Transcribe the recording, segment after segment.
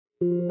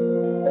Hey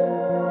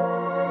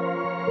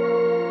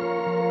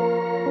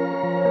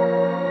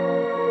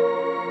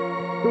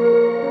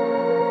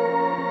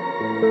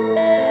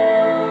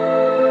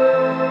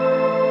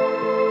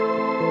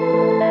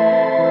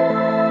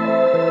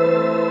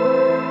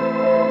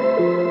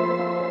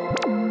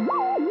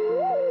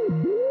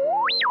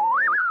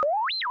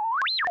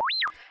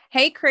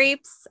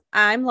Creeps,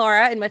 I'm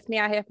Laura, and with me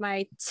I have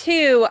my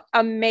two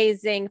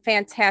amazing,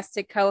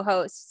 fantastic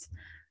co-hosts,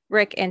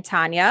 Rick and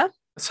Tanya.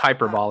 It's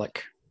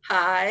hyperbolic.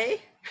 Hi.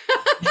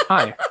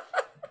 Hi.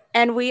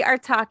 And we are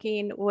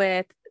talking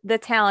with the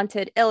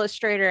talented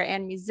illustrator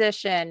and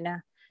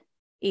musician,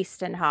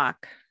 Easton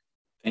Hawk.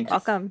 Thank you.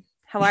 Welcome.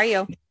 How are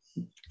you?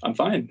 I'm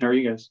fine. How are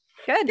you guys?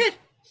 Good. Good.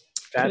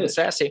 Fat and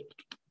sassy.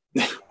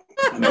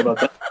 I know about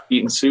that.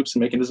 Eating soups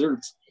and making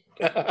desserts.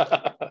 All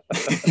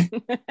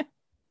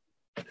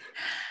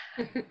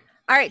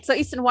right. So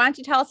Easton, why don't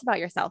you tell us about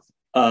yourself?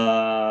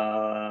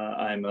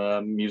 I'm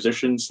a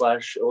musician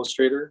 /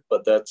 illustrator,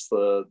 but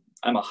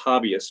I'm a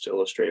hobbyist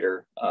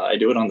illustrator. I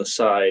do it on the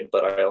side,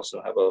 but I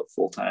also have a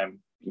full-time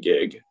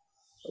gig,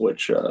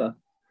 which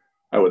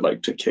I would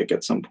like to kick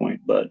at some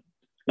point, but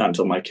not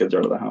until my kids are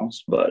out of the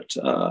house. But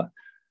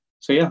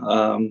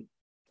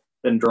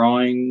been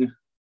drawing,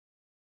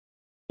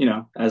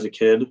 as a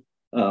kid,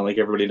 like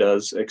everybody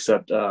does,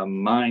 except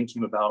mine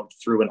came about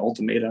through an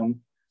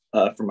ultimatum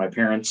from my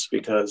parents,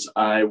 because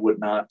I would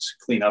not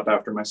clean up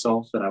after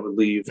myself, and I would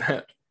leave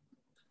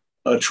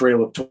a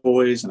trail of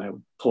toys, and I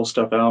would pull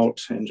stuff out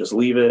and just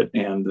leave it,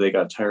 and they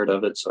got tired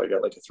of it. So I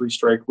got like a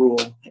 3-strike rule,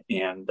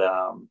 and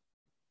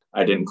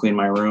I didn't clean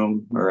my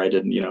room, or I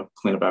didn't,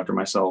 clean up after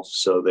myself.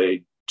 So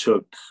they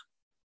took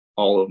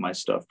all of my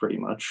stuff pretty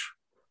much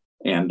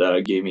and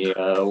gave me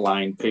a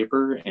lined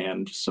paper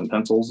and some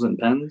pencils and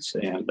pens,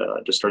 and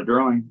just started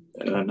drawing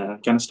and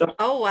kind of stuff.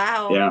 Oh,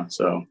 wow. Yeah.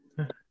 So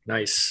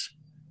Nice.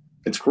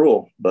 it's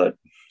cruel, but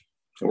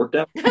it worked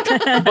out.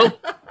 Well,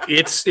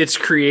 it's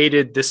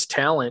created this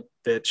talent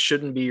that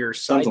shouldn't be your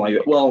side. Something like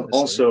that. Well,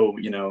 also,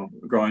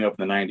 growing up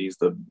in the 90s,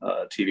 the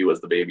TV was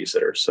the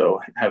babysitter. So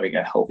having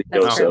a healthy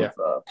dose of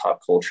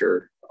pop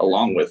culture,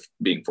 along with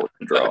being forced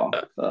to draw,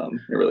 it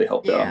really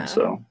helped out.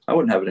 So I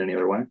wouldn't have it any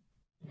other way.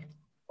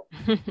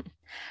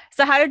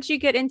 So how did you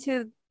get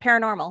into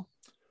paranormal?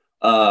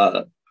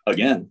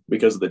 Again,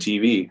 because of the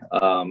TV.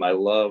 I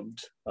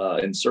loved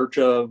In Search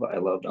Of. I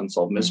loved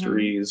Unsolved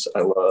Mysteries. I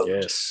loved,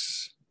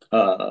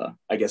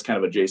 I guess, kind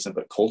of adjacent,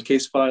 but Cold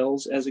Case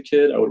Files as a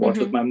kid. I would watch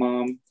with my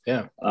mom.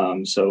 Yeah.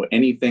 So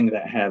anything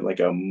that had like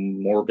a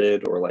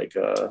morbid or like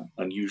a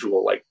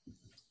unusual like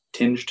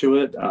tinge to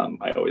it,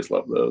 I always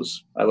loved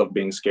those. I loved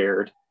being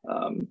scared.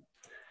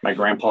 My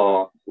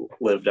grandpa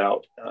lived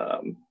out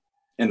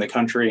in the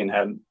country and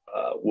had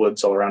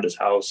woods all around his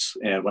house,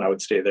 and when I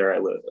would stay there,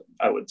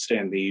 I would stay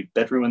in the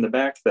bedroom in the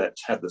back that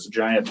had this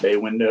giant bay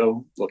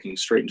window looking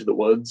straight into the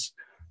woods.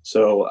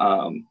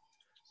 So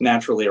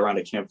naturally, around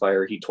a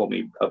campfire, he told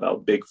me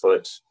about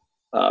Bigfoot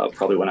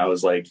probably when I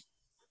was like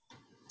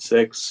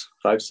 5,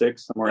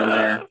 6, somewhere in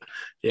there.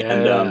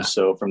 And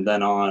so from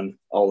then on,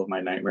 all of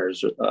my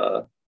nightmares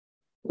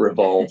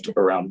revolved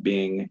around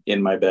being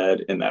in my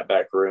bed in that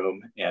back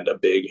room and a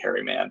big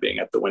hairy man being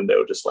at the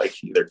window, just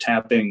like either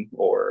tapping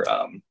or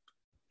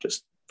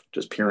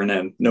just peering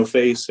in. No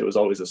face. It was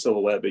always a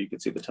silhouette, but you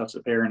could see the tufts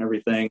of hair and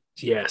everything.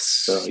 Yes.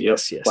 So,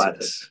 yes.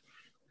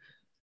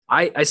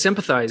 I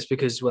sympathize,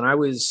 because when I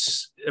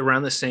was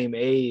around the same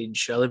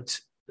age,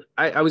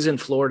 I was in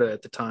Florida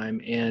at the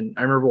time, and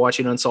I remember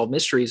watching Unsolved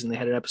Mysteries, and they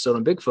had an episode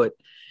on Bigfoot.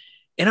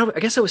 And I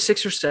guess I was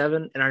 6 or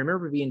 7, and I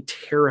remember being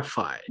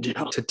terrified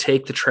to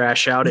take the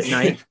trash out at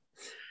night.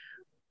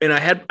 And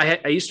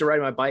I used to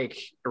ride my bike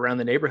around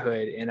the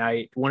neighborhood, and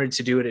I wanted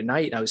to do it at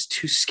night. And I was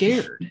too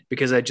scared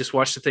because I just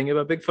watched the thing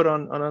about Bigfoot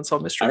on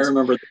Unsolved Mysteries.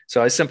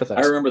 So I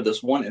sympathize. I remember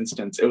this one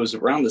instance. It was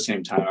around the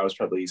same time. I was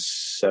probably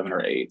 7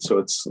 or 8. So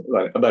it's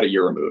like about a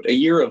year removed. A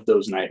year of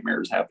those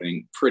nightmares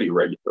happening pretty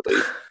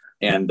regularly.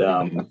 And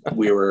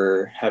we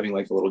were having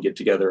like a little get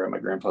together at my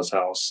grandpa's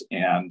house,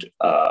 and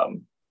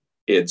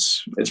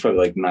it's probably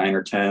like 9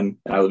 or 10.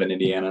 And I live in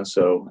Indiana,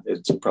 so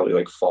it's probably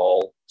like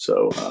fall.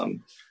 So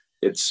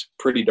it's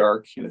pretty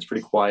dark and it's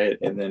pretty quiet.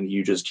 And then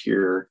you just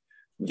hear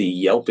the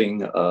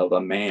yelping of a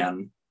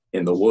man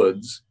in the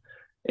woods.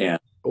 And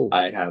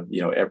I have,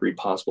 every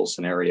possible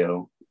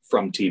scenario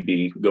from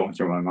TV going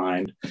through my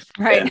mind.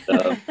 Right.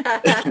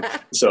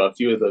 And, so a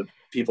few of the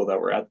people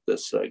that were at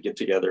this get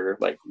together,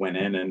 like went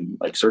in and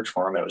like searched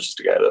for him. It was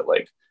just a guy that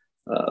like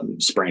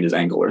sprained his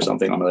ankle or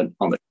something on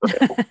the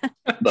trail.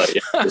 But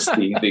yeah, just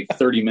the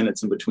 30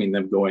 minutes in between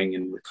them going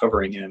and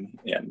recovering him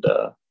and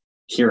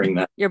hearing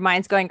that, your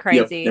mind's going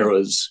crazy.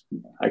 Yep,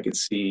 I could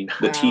see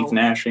the teeth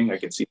gnashing, I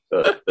could see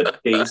the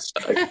taste,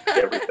 I could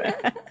see everything.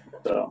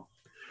 So,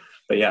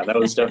 but yeah, that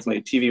was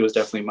definitely, TV was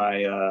definitely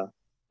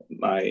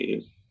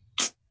my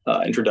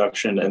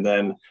introduction. And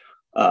then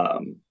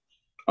on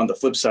the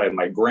flip side,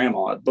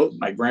 both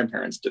my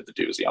grandparents did the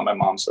doozy. On my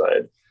mom's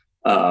side,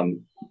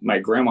 my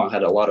grandma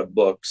had a lot of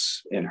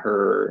books in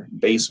her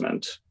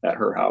basement at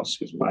her house,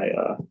 because my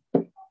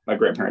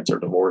grandparents are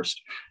divorced.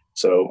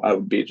 So I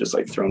would be just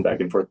like thrown back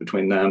and forth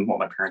between them while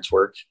my parents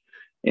work.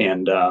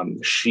 And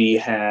she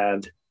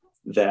had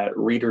that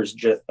Reader's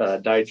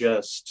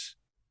Digest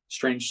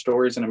Strange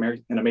Stories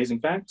and Amazing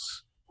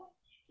Facts.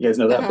 You guys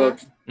know that book?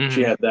 Mm-hmm.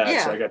 She had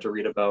that. So I got to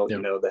read about,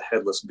 the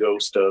headless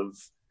ghost of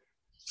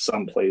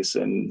someplace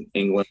in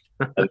England,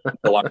 and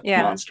the Loch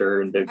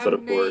Monster and Bigfoot,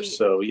 of course.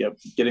 So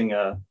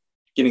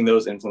getting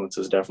those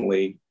influences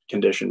definitely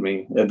conditioned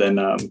me. And then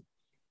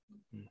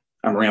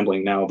I'm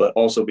rambling now, but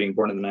also being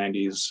born in the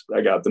 90s,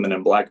 I got the Men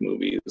in Black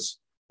movies,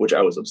 which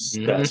I was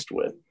obsessed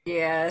with.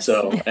 Yes.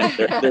 So and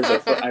there's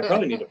I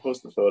probably need to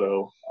post the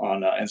photo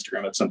on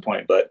Instagram at some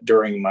point, but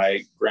during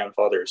my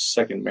grandfather's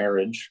second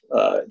marriage,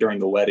 during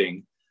the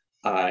wedding,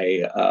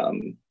 I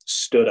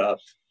stood up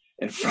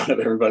in front of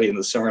everybody in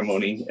the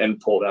ceremony and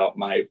pulled out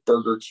my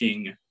Burger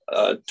King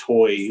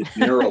toy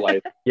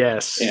Neuralite.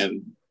 Yes.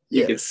 And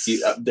you can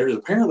see there's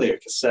apparently a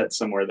cassette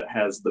somewhere that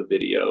has the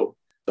video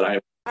that I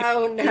have.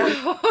 Oh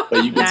no.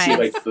 But you can see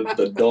like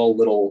the dull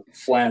little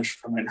flash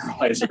from my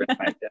neuralizer and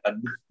my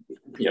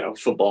dad,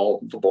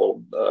 football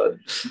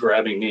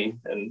grabbing me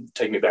and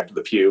taking me back to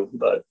the pew.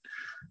 But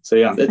so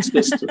yeah, it's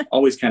just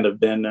always kind of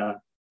been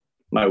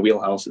my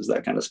wheelhouse is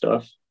that kind of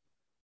stuff.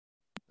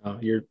 Oh,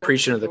 you're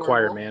preaching to the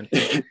choir, man.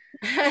 I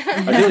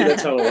feel like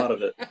that's how a lot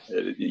of it.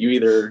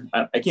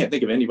 I can't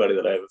think of anybody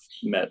that I've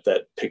met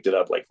that picked it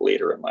up like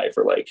later in life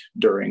or like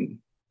during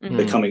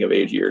the coming of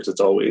age years.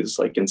 It's always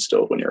like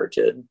instilled when you're a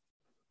kid.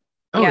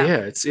 Oh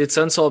yeah, it's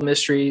Unsolved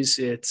Mysteries.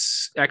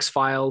 It's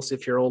X-Files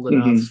if you're old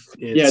enough.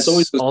 It's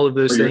always all of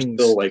those things. You're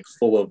still like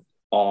full of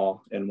awe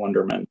and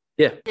wonderment.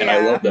 Yeah, and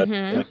I love that.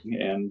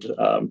 And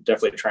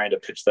definitely trying to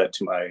pitch that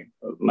to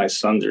my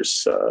sons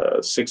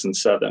are 6 and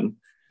 7.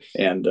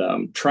 And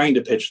trying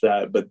to pitch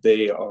that, but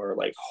they are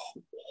like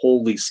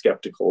wholly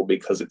skeptical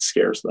because it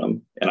scares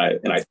them. And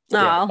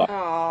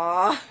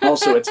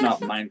also it's not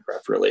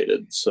Minecraft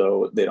related,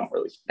 so they don't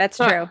really. That's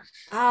true.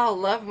 Oh,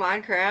 love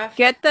Minecraft.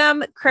 Get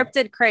them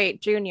Cryptid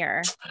Crate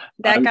Junior.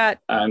 That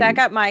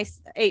got my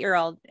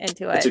 8-year-old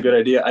into it. It's a good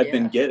idea. I've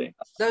been getting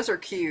those are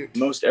cute.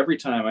 Most every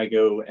time I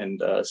go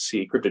and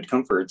see Cryptid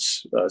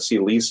Comforts, see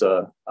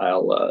Lisa,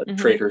 I'll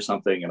trade her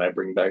something, and I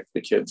bring back the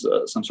kids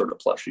some sort of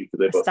plushie because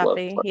they both love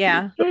plushie.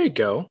 Yeah, there you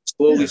go.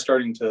 Slowly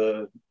starting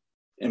to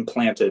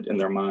implant it in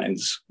their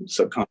minds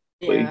subconsciously.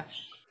 Yeah.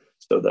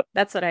 So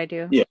that's what I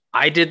do. Yeah,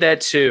 I did that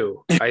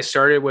too. I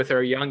started with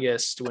our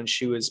youngest when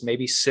she was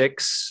maybe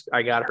 6.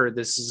 I got her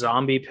this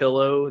zombie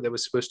pillow that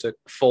was supposed to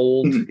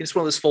fold. It's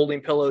one of those folding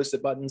pillows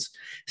that buttons.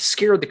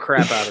 Scared the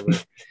crap out of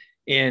her,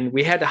 and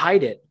we had to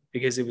hide it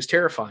because it was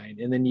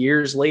terrifying. And then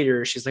years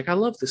later, she's like, "I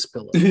love this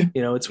pillow."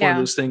 It's one of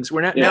those things.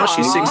 We're not now.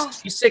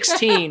 She's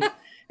 16.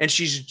 And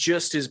she's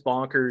just as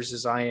bonkers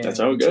as I am. That's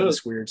how it goes.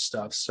 This weird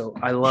stuff. So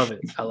I love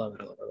it. I love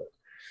it.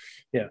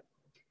 Yeah.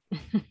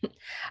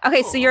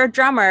 Okay, so you're a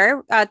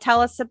drummer.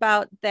 Tell us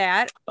about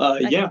that.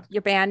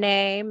 Your band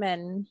name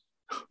and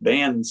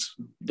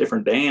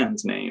different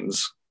bands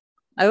names.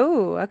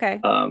 Oh,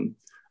 okay.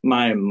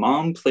 My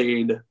mom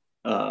played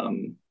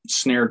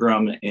snare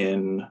drum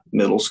in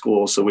middle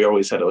school, so we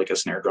always had like a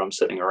snare drum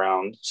sitting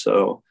around.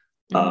 So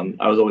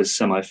I was always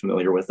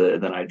semi-familiar with it.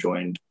 And then I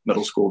joined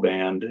middle school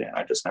band, and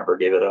I just never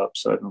gave it up.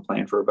 So I've been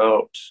playing for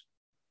about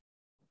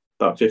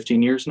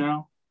 15 years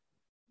now.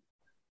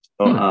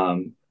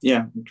 So,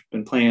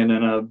 been playing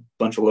in a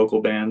bunch of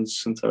local bands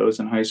since I was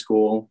in high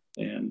school.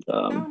 And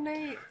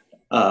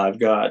I've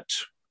got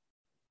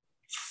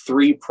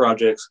 3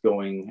 projects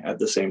going at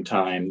the same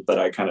time, but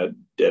I kind of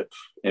dip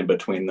in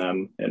between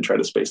them and try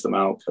to space them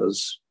out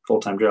because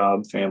full-time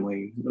job,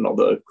 family, and all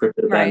the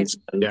cryptid events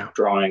and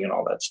drawing and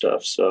all that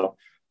stuff. So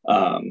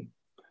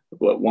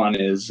one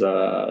is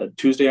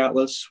Tuesday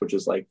Atlas, which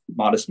is like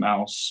Modest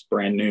Mouse,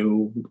 brand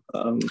new,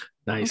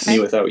 nice,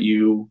 Me Without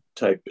You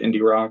type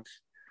indie rock.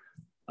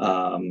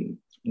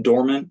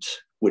 Dormant,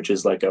 which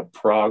is like a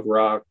prog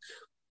rock,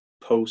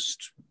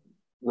 post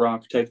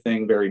rock type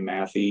thing, very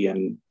mathy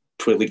and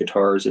twiddly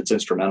guitars. It's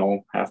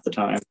instrumental half the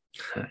time.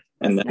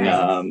 And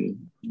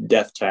then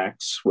Death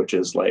Tax, which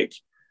is like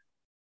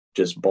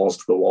just balls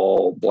to the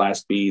wall,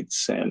 blast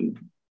beats and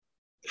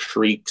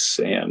shrieks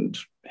and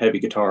heavy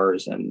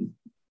guitars. And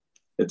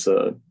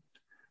so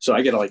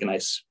I get like a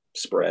nice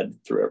spread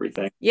through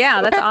everything.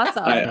 Yeah, that's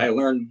awesome. I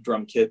learned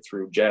drum kit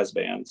through jazz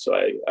band. So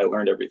I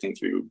learned everything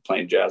through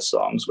playing jazz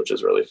songs, which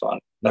is really fun.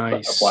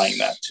 Nice. Applying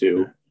that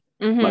to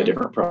my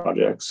different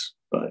projects.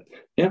 But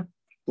yeah,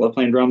 love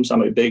playing drums.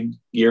 I'm a big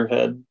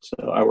gearhead.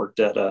 So I worked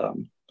at,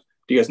 do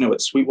you guys know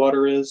what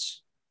Sweetwater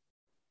is?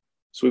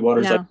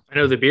 Sweetwater's no. I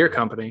know the beer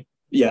company.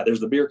 Yeah,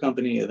 there's the beer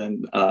company. And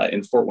then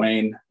in Fort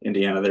Wayne,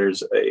 Indiana,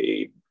 there's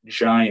a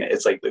giant,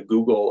 it's like the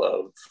Google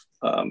of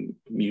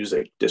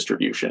music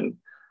distribution.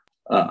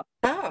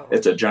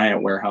 It's a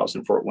giant warehouse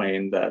in Fort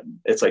Wayne that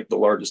it's like the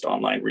largest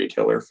online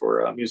retailer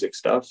for music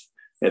stuff.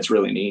 It's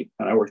really neat.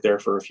 And I worked there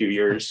for a few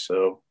years.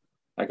 So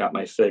I got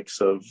my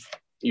fix of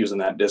using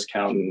that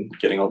discount and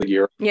getting all the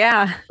gear.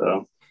 Yeah.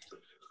 So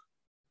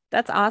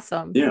that's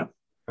awesome. Yeah.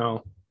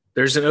 Oh,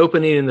 there's an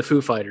opening in the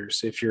Foo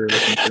Fighters if you're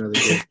looking for another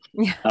gig.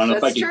 Yeah, I don't know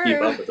if I can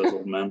keep up with those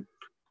old men.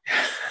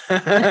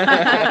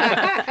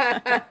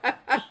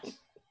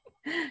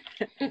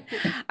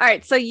 All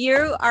right. So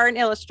you are an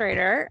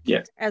illustrator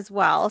Yes. as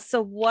well.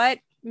 So what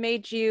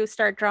made you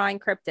start drawing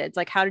cryptids?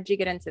 Like, how did you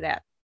get into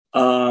that?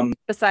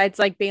 Besides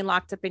like being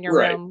locked up in your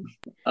Right. room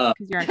because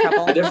you're in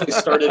trouble. I definitely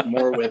started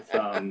more with,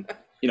 I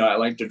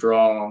like to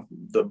draw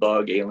the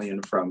bug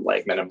alien from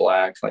like Men in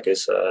Black, like I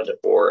said,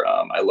 or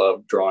I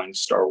love drawing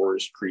Star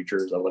Wars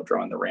creatures. I love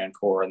drawing the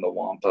Rancor and the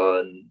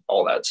Wampa and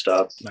all that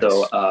stuff. Nice.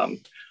 So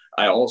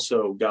I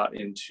also got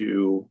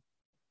into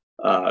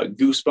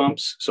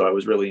Goosebumps. So I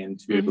was really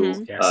into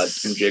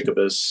Tim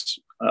Jacobus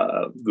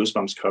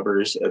Goosebumps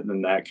covers, and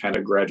then that kind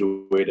of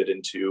graduated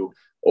into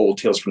old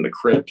Tales from the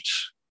Crypt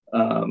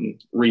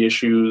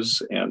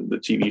reissues and the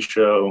TV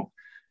show,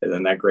 and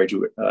then that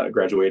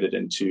graduated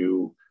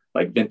into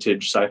like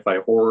vintage sci-fi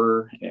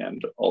horror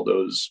and all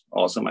those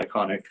awesome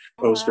iconic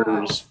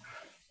posters.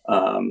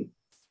 Wow.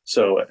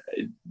 So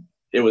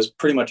it was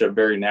pretty much a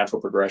very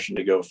natural progression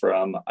to go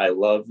from I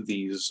love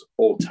these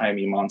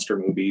old-timey monster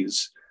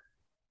movies.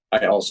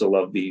 I also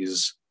love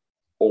these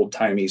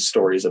old-timey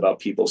stories about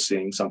people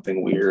seeing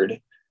something weird.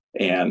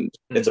 And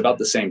it's about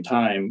the same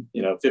time,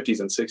 50s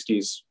and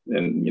 60s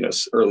and,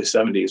 early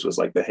 70s was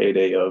like the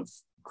heyday of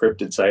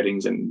cryptid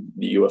sightings and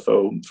the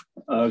UFO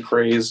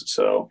craze.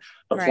 So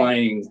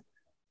applying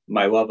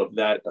my love of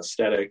that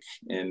aesthetic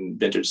in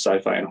vintage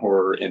sci-fi and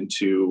horror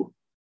into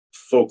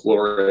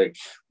folkloric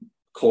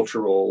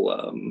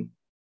cultural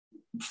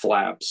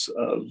flaps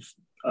of,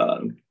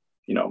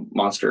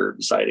 monster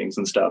sightings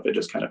and stuff, it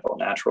just kind of felt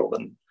natural,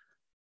 and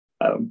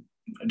I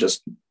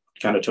just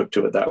kind of took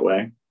to it that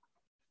way.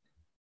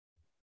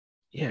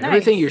 Yeah, nice.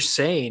 Everything you're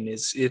saying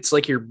it's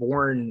like you're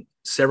born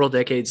several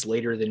decades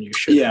later than you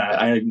should. Yeah,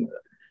 I'd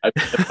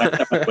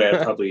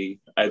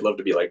love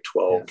to be like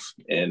 12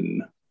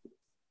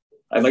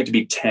 I'd like to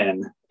be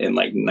 10 in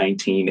like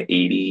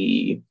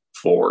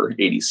 1984,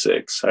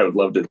 86. I would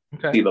love to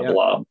see the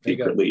Blob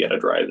secretly at a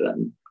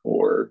drive-in,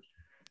 or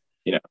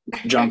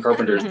John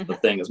Carpenter's The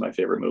Thing is my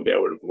favorite movie. I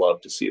would have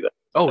loved to see that.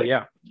 Oh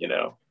yeah.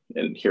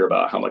 And hear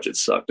about how much it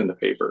sucked in the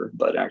paper,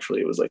 but actually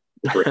it was like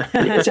great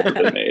it's ever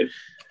been made.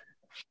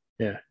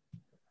 Yeah.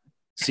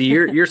 See,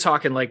 you're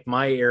talking like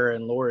my era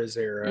and Laura's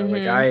era.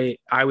 Like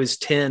I was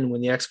 10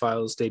 when the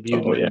X-Files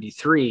debuted in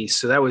 93.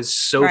 So that was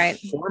so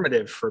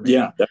formative for me.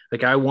 Yeah.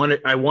 Like I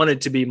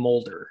wanted to be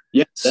Mulder.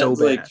 Yeah. So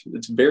bad. Like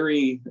it's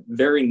very,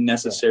 very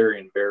necessary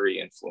and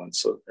very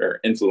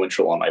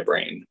influential on my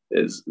brain,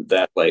 is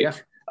that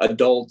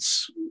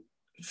adults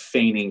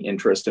feigning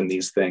interest in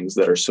these things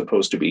that are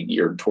supposed to be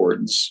geared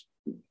towards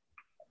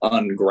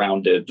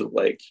ungrounded,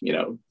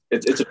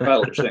 it's a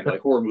childish thing.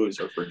 Like horror movies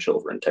are for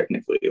children,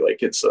 technically. Like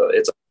it's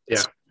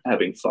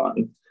having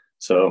fun.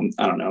 So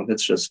I don't know.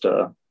 It's just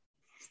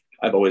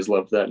I've always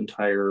loved that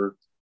entire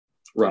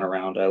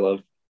runaround. I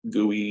love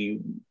gooey,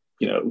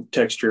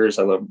 textures.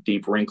 I love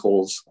deep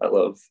wrinkles. I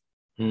love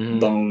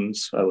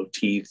bones. I love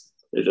teeth.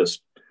 It's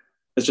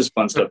just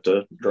fun stuff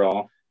to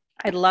draw.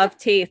 I love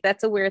teeth.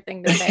 That's a weird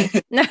thing to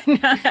say.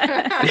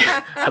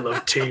 I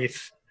love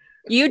teeth.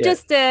 You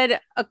just did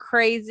a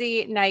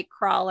crazy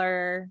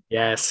Nightcrawler.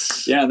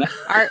 Yes. Yeah.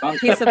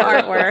 Piece of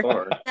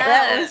artwork.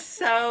 That was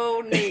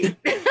so neat.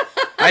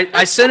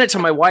 I sent it to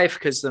my wife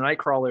because the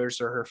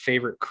Nightcrawlers are her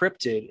favorite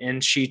cryptid,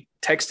 and she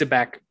texted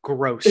back,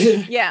 "Gross."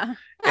 Yeah.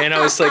 And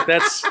I was like,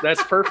 "That's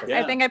perfect."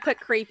 Yeah. I think I put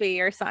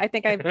creepy or something. I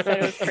think I said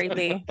it was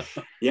creepy.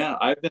 Yeah,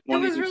 I've been. It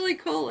was really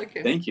cool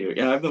looking. Thank you.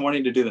 Yeah, I've been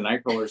wanting to do the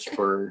Nightcrawlers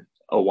for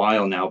a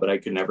while now, but I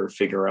could never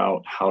figure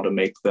out how to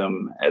make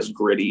them as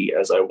gritty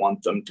as I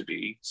want them to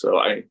be. So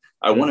I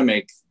want to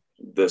make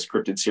this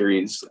cryptid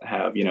series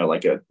have,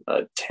 like a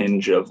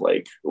tinge of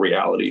like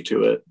reality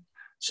to it.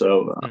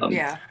 So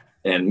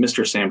and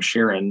Mr. Sam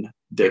Sheeran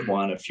did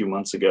one a few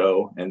months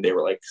ago, and they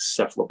were like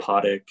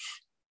cephalopodic,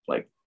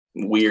 like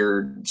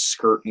weird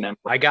skirt and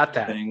I got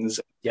that things.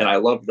 And I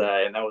loved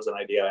that. And that was an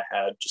idea I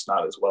had, just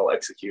not as well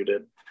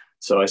executed.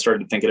 So I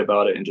started thinking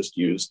about it and just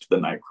used the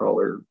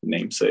Nightcrawler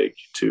namesake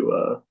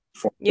to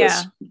form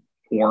this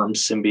worm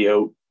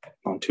symbiote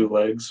on two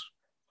legs.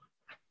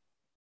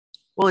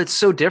 Well, it's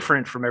so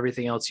different from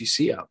everything else you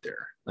see out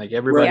there. Like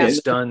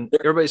everybody's done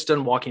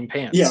Walking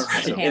Pants. Yeah,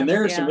 right. So. And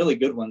there are some really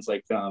good ones,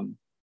 like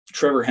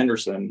Trevor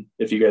Henderson,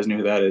 if you guys knew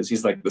who that is.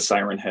 He's like the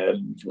Siren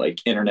Head, like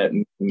internet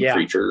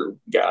creature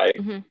guy.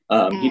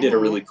 He did a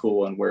really cool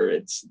one where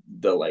it's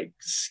the like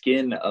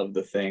skin of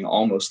the thing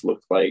almost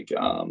looked like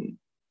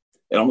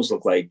it almost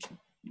looked like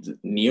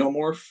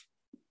neomorph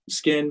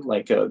skin,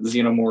 like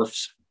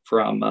xenomorphs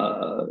from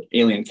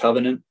Alien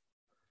Covenant.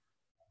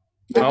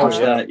 They've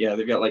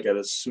got like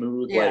a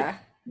smooth like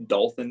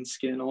dolphin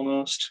skin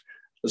almost.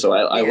 So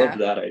I loved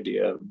that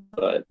idea,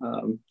 but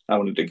I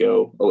wanted to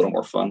go a little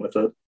more fun with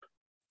it.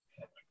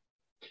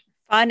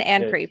 Fun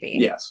and creepy.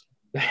 Yes.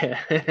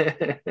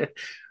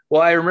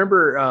 Well, I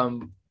remember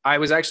I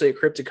was actually at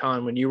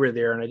Crypticon when you were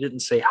there, and I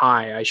didn't say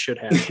hi. I should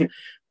have.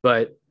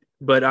 But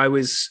but I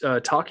was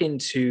talking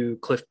to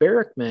Cliff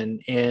Barrickman,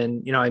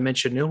 and I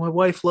mentioned, my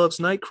wife loves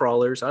night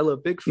crawlers. I love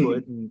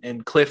Bigfoot,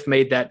 and Cliff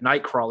made that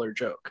night crawler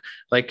joke,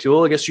 like,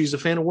 well, I guess she's a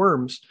fan of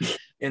worms,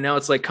 and now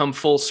it's like come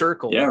full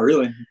circle. Yeah,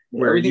 really.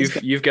 Where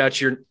you've got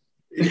your.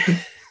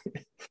 It's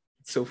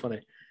so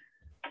funny.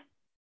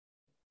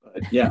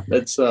 Yeah,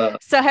 it's So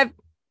have.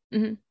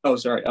 Oh,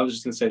 sorry. I was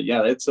just gonna say,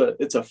 yeah, it's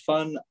a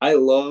fun. I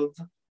love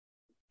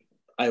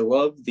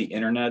the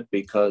internet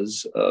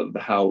because of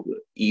how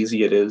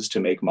easy it is to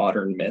make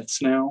modern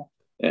myths now.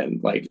 And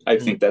like, I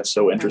think that's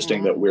so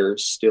interesting that we're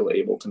still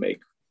able to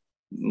make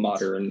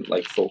modern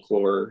like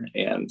folklore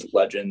and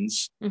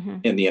legends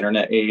in the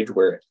internet age,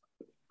 where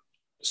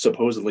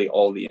supposedly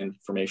all the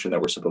information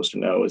that we're supposed to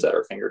know is at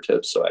our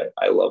fingertips. So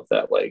I love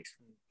that, like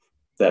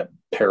that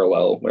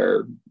parallel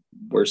where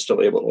we're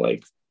still able to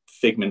like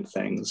figment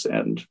things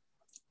and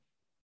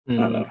I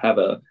don't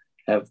know,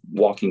 have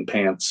walking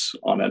pants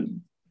on a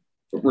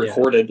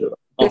recorded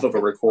off of a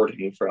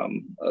recording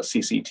from a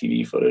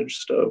CCTV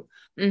footage. So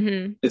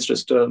it's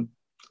just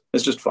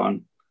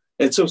fun.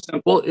 It's so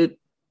simple. Well,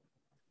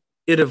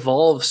 it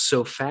evolves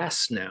so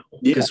fast now,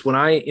 because when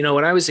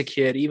I was a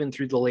kid, even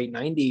through the late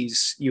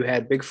 90s, you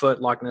had Bigfoot,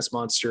 Loch Ness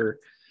Monster,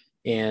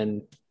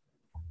 and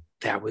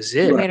that was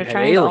it. Bermuda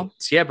Triangle.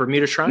 Aliens. Yeah,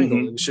 Bermuda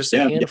Triangle. It was just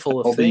a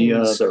handful of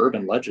things. The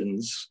urban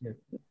legends.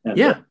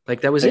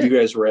 Like that was have it. You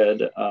guys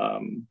read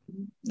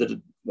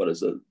what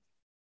is it?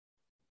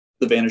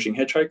 The Vanishing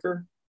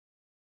Hitchhiker?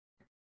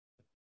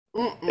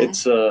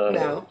 It's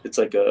No. It's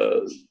like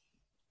a.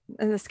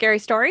 And the scary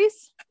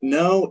stories?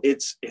 No,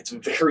 it's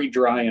very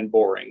dry and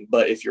boring.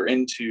 But if you're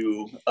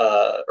into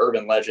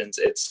urban legends,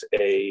 it's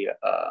a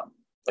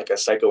like a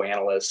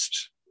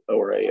psychoanalyst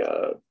or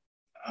a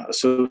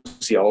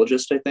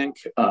sociologist, I think,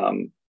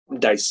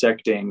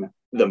 dissecting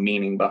the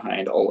meaning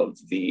behind all of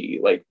the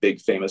like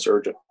big famous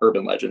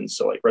urban legends.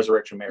 So like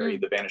Resurrection Mary,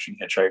 The Vanishing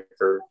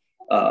Hitchhiker,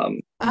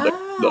 the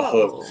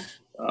Hook,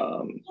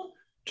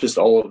 just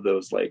all of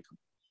those like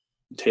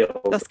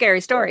tales. Those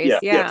scary stories.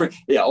 Yeah,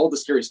 all the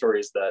scary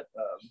stories that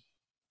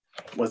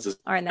what's his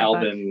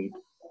Alvin,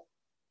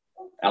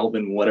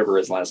 whatever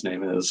his last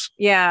name is.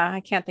 Yeah,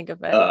 I can't think of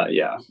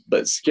it.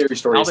 But scary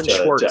stories Alvin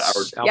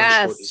Schwartz.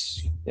 Yes.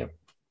 Schwartz. Yeah.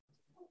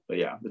 But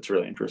yeah, it's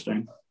really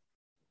interesting.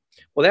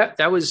 Well,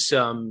 that was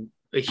a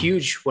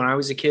huge when I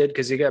was a kid,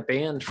 because it got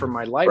banned from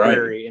my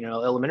library in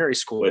elementary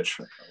school. Which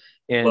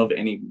and love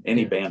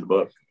any banned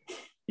book.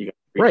 You got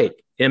right.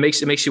 It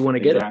makes you want to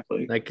get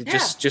it. Like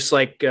just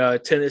like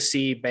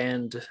Tennessee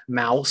banned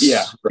Mouse,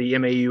 the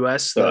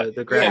MAUS,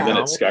 the graphic and then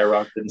novel. it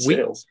skyrocketed in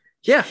sales.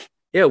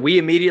 Yeah, we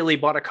immediately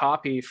bought a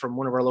copy from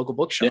one of our local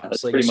bookshops. Yeah,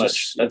 that's pretty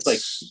much.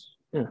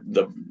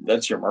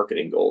 That's your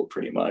marketing goal,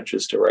 pretty much,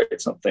 is to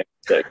write something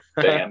that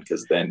banned,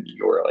 because then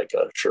you're like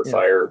a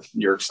surefire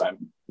New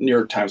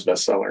York Times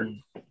bestseller.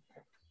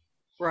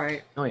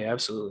 Right. Oh yeah,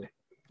 absolutely.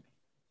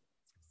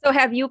 So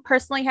have you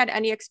personally had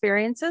any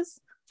experiences?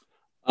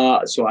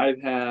 So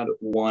I've had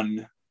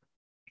one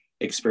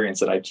experience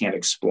that I can't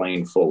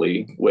explain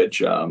fully,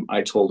 which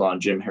I told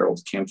on Jim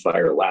Harold's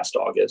Campfire last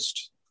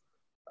August.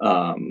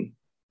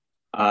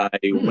 I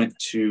went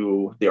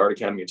to the Art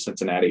Academy of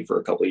Cincinnati for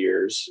a couple of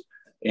years,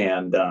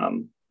 and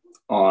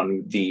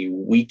on the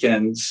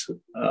weekends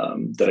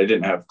that I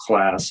didn't have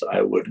class,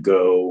 I would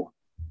go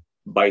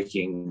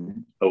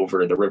biking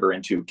over the river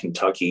into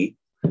Kentucky,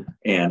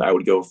 and I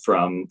would go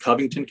from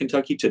Covington,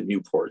 Kentucky to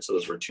Newport. So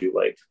those were two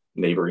like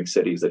neighboring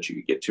cities that you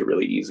could get to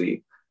really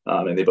easy.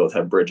 And they both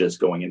have bridges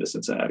going into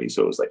Cincinnati.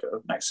 So it was like a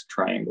nice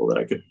triangle that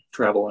I could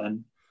travel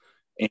in.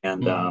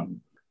 And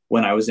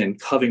when I was in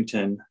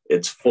Covington,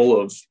 it's full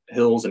of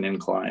hills and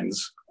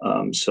inclines.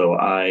 So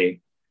I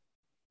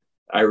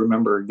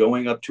remember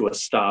going up to a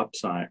stop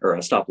sign or a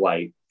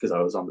stoplight, because I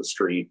was on the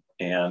street,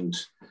 and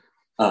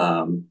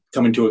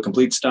coming to a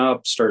complete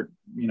stop, start,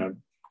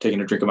 taking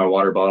a drink of my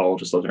water bottle,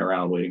 just looking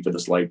around, waiting for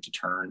this light to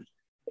turn.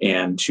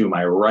 And to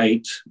my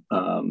right,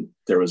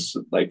 there was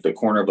like the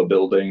corner of a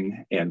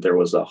building, and there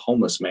was a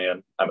homeless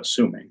man, I'm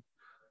assuming,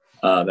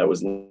 that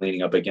was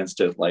leaning up against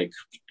it, like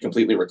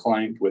completely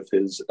reclined with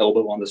his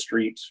elbow on the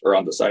street or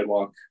on the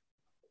sidewalk.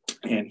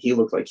 And he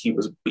looked like he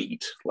was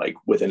beat, like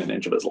within an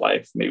inch of his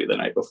life, maybe the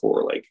night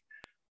before. Like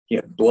he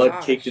had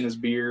blood caked in his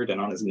beard and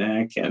on his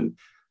neck, and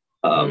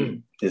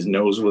his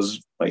nose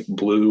was like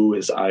blue.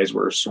 His eyes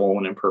were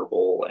swollen and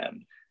purple,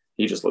 and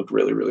he just looked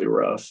really, really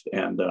rough.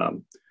 And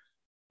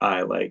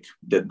I like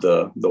did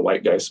the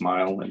white guy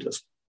smile and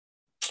just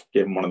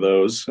gave him one of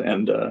those,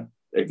 and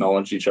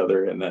acknowledged each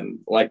other. And then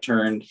light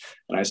turned,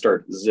 and I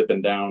start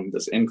zipping down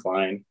this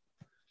incline.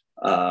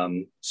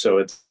 So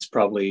I'm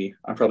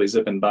probably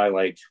zipping by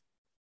like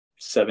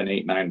 7,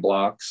 8, 9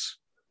 blocks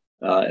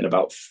in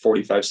about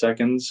 45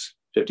 seconds,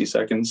 50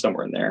 seconds,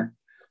 somewhere in there.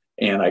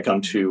 And I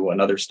come to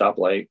another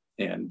stoplight,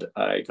 and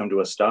I come to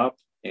a stop,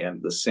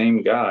 and the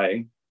same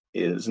guy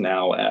is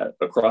now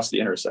across the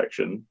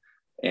intersection.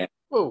 And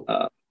oh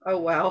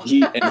wow.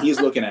 he's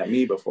looking at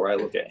me before I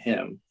look at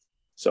him.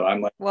 So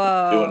I'm like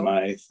doing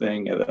my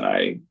thing, and then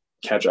I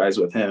catch eyes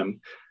with him,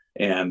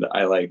 and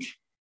I like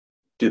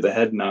do the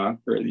head knock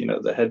or,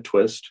 the head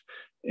twist,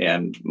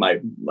 and my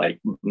like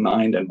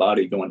mind and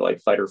body go into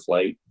like fight or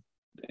flight.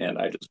 And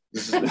I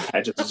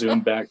just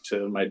zoomed back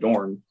to my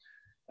dorm,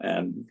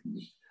 and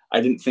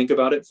I didn't think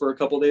about it for a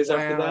couple of days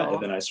after that.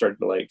 And then I started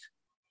to like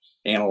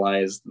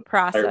analyze the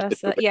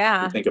process.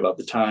 think about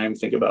the time,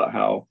 think about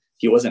how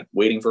he wasn't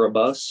waiting for a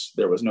bus.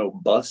 There was no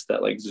bus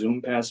that like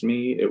zoomed past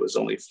me. It was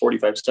only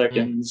 45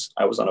 seconds.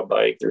 I was on a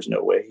bike. There's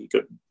no way he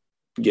could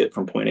get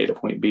from point A to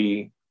point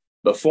B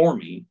before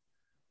me.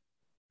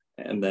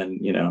 And then,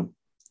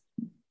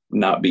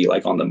 not be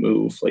like on the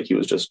move. Like he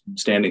was just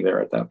standing there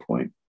at that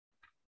point.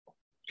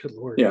 Good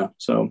Lord. Yeah.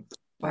 So.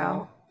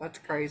 Wow. That's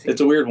crazy.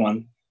 It's a weird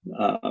one.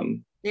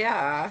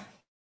 Yeah.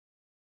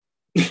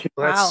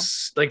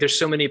 That's like, there's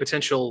so many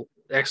potential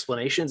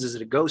explanations. Is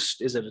it a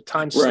ghost? Is it a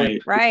time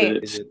slip?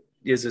 Right.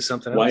 Is it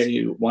something else?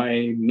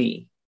 Why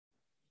me?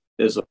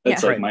 It's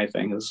like my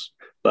thing is,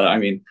 but I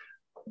mean,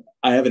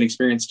 I haven't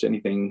experienced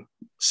anything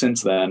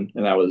since then.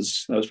 And that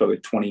was probably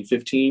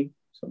 2015.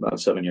 So about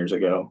 7 years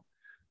ago.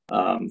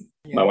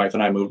 My wife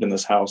and I moved in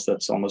this house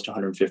that's almost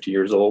 150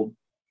 years old.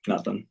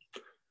 Nothing.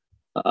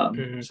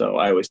 So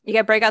I always, you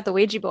got to break out the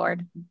Ouija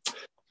board.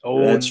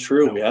 Oh, that's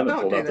true. No. We haven't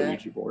pulled out the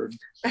Ouija board,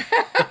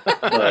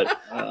 but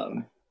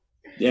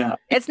yeah,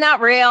 it's not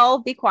real.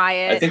 Be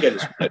quiet. I think I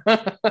just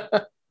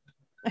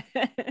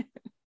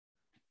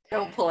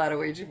don't pull out a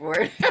Ouija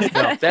board.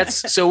 No,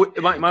 that's so.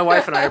 My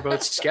wife and I are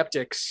both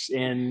skeptics,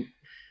 and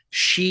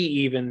she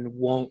even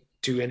won't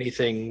do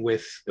anything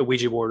with a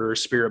Ouija board or a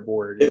spirit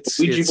board. If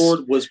the Ouija board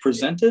was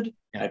presented,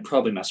 I'd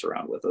probably mess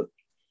around with it.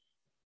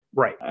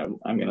 Right. I'm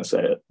going to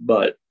say it,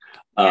 but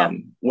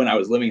when I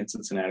was living in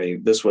Cincinnati,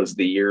 this was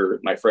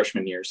my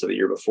freshman year. So the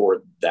year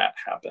before that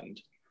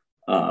happened,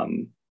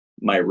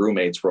 my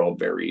roommates were all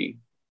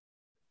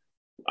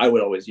I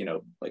would always,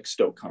 like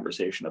stoke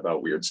conversation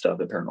about weird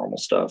stuff and paranormal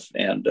stuff.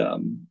 And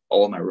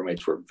all of my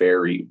roommates were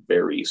very,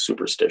 very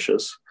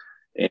superstitious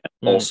and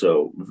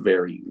also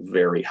very,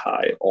 very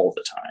high all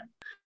the time.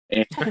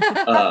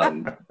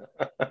 And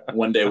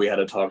one day we had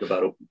to talk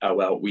about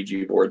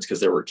Ouija boards because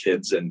there were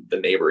kids in the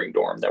neighboring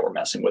dorm that were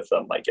messing with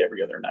them like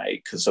every other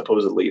night, because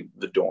supposedly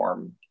the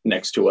dorm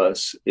next to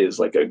us is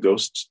like a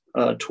ghost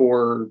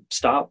tour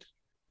stop.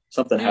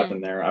 Something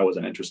happened there. I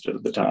wasn't interested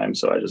at the time,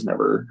 so I just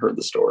never heard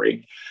the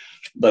story.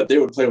 But they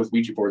would play with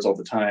Ouija boards all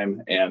the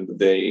time, and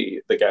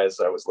the guys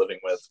I was living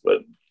with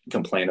would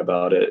complain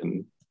about it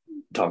and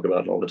talk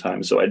about it all the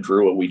time. So I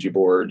drew a Ouija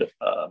board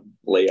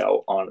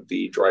layout on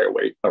the dry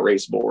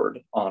erase board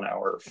on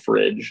our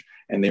fridge,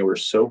 and they were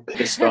so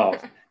pissed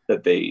off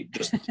that they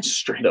just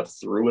straight up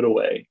threw it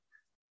away.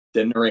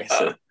 Didn't erase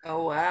it.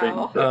 Oh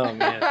wow. Oh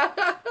man.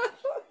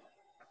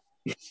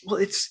 Well,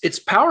 it's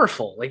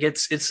powerful. Like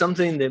it's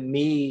something that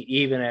me,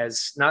 even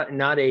as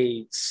not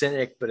a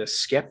cynic but a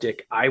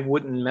skeptic, I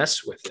wouldn't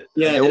mess with it.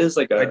 Yeah, it is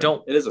like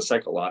it is a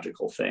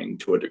psychological thing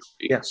to a degree.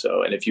 Yeah.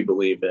 So, and if you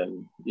believe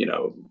in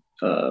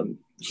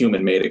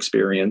human-made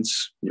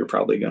experience, you're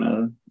probably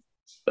gonna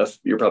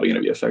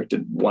be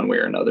affected one way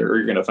or another, or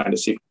you're gonna find a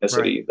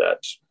synchronicity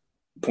that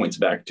points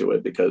back to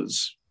it,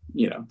 because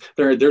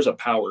there's a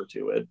power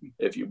to it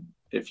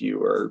if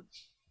you are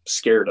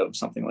scared of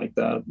something like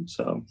that.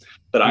 So,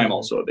 but I am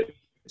also a big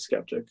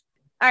skeptic.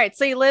 All right,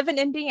 so you live in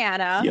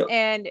Indiana,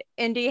 and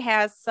Indy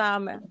has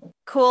some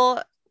cool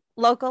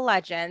local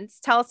legends.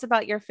 Tell us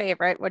about your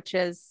favorite, which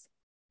is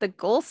the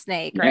ghoul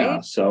snake, right?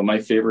 Yeah, so my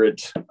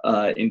favorite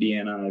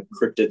Indiana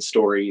cryptid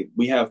story,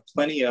 we have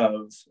plenty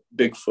of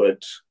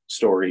Bigfoot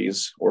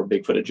stories or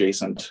Bigfoot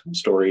adjacent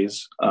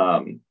stories.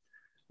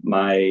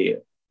 My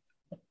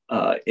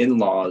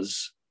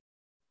in-laws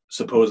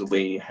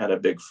supposedly had a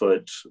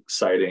Bigfoot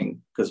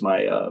sighting because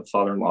my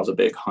father-in-law is a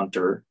big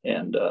hunter,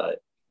 and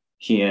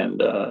he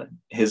and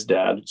his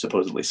dad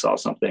supposedly saw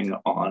something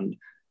on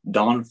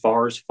Don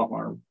Farr's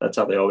farm. That's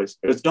how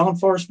it's Don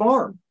Farr's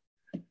farm.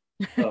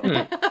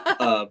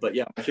 But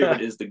yeah, my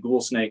favorite is the ghoul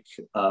snake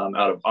out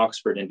of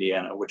Oxford,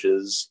 Indiana, which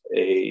is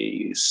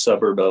a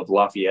suburb of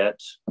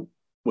Lafayette,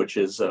 which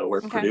is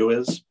where Purdue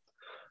is.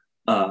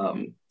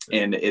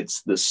 And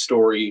it's the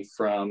story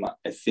from,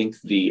 I think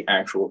the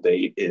actual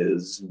date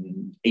is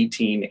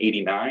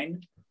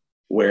 1889,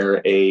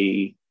 where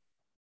a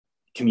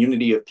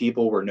community of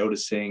people were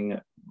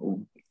noticing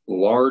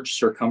large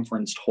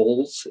circumferenced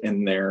holes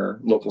in their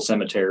local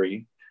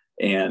cemetery.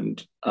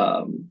 And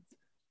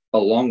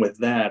along with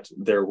that,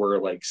 there were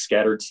like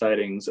scattered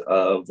sightings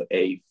of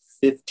a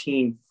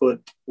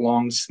 15-foot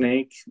long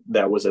snake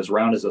that was as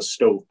round as a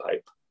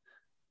stovepipe.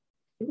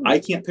 I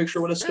can't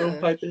picture what a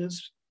stovepipe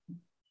is,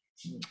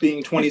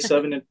 being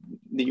 27 in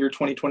the year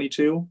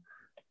 2022.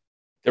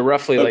 They're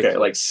roughly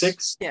like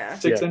 6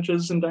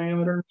 inches in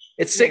diameter.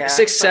 It's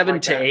 7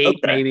 to 8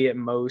 maybe at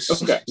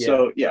most. Okay,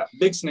 so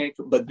big snake.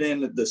 But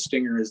then the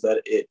stinger is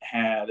that it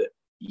had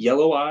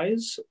yellow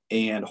eyes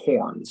and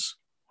horns.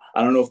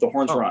 I don't know if the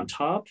horns were on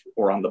top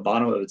or on the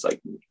bottom of its like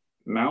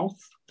mouth,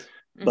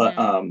 but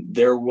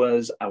there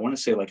was, I want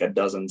to say, like a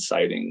dozen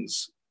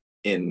sightings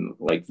in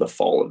like the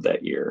fall of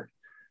that year.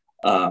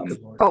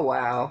 Oh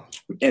wow.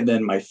 And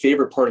then my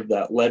favorite part of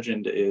that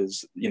legend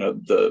is,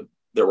 the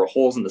there were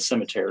holes in the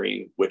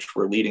cemetery, which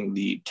were leading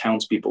the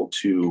townspeople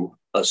to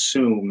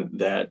assume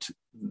that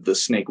the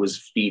snake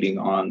was feeding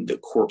on the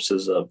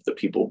corpses of the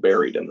people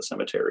buried in the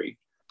cemetery.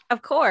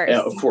 Of course.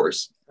 Yeah, of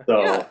course.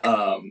 So,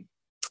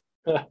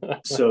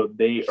 so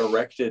they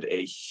erected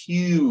a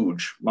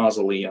huge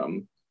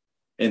mausoleum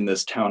in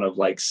this town of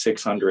like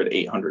 600,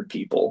 800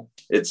 people.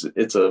 It's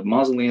a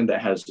mausoleum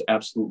that has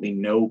absolutely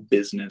no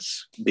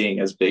business being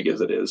as big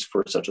as it is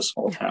for such a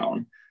small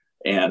town.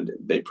 And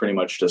they pretty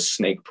much just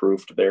snake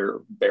proofed their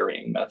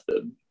burying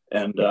method.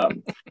 And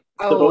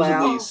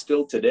supposedly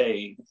still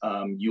today,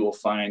 you will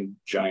find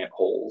giant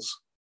holes.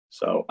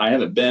 So I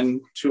haven't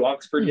been to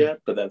Oxford yet,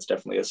 but that's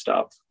definitely a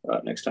stop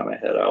next time I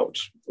head out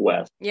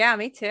west. Yeah,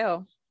 me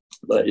too.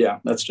 But yeah,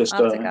 that's just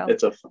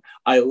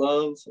I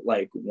love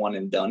like one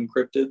and done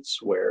cryptids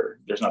where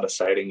there's not a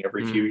sighting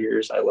every few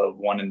years. I love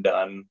one and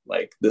done,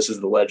 like this is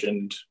the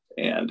legend,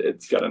 and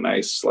it's got a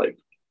nice like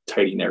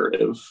tidy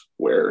narrative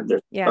where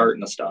there's a start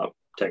and a stop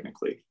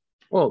technically.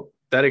 Well,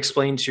 that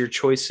explains your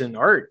choice in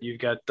art. You've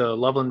got the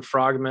Loveland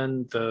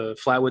Frogman, the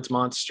Flatwoods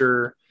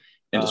Monster,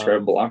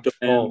 Indescribable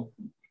Octoman.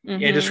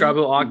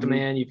 Indescribable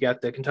Octoman. You've got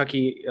the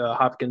Kentucky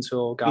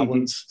Hopkinsville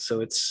Goblins.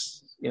 So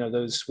it's, you know,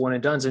 those one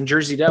and dones, and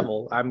Jersey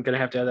Devil. I'm going to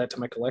have to add that to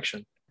my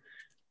collection.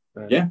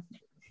 Yeah.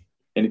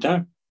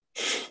 Anytime.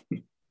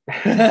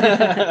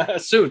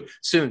 Soon.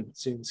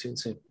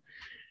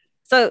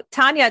 So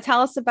Tanya,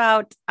 tell us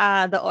about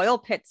the oil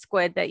pit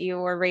squid that you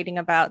were reading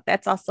about.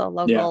 That's also a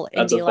local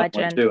indie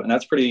legend too, and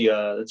that's pretty.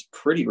 It's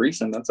pretty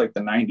recent. That's like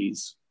the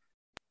 90s.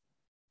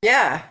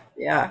 Yeah.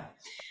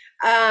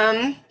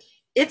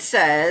 It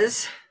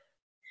says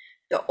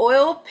the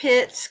oil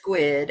pit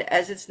squid,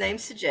 as its name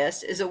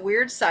suggests, is a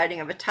weird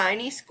sighting of a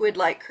tiny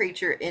squid-like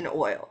creature in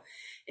oil.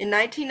 In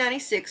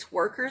 1996,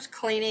 workers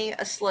cleaning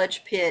a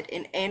sludge pit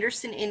in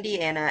Anderson,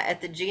 Indiana, at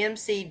the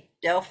GMC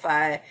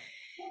Delphi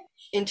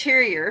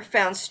interior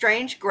found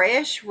strange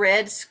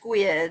grayish-red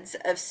squids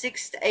of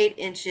 6 to 8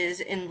 inches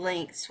in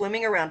length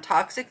swimming around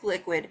toxic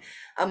liquid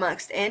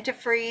amongst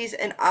antifreeze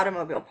and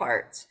automobile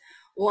parts.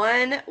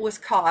 One was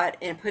caught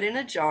and put in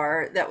a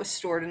jar that was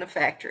stored in a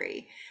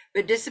factory,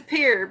 but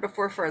disappeared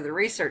before further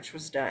research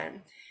was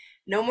done.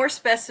 No more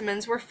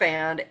specimens were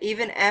found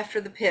even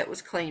after the pit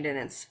was cleaned and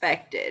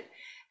inspected.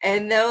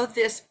 And though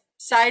this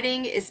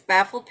sighting has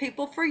baffled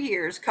people for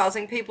years,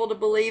 causing people to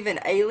believe in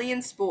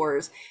alien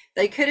spores,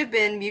 they could have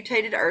been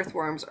mutated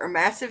earthworms or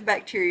massive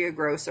bacteria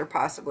growths or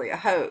possibly a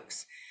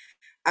hoax.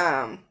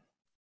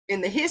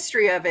 In the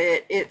history of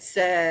it, it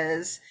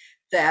says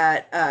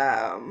that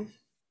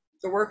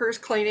the workers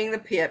cleaning the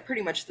pit,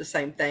 pretty much the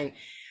same thing,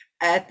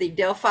 at the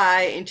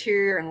Delphi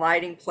Interior and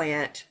Lighting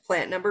Plant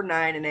number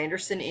 9 in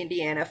Anderson,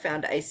 Indiana,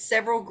 found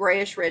several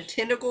grayish-red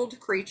tentacled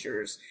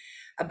creatures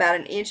about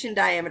 1 inch in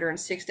diameter and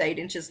 6 to 8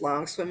 inches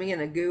long, swimming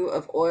in a goo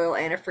of oil,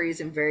 antifreeze,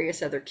 and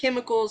various other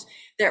chemicals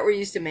that were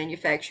used to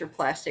manufacture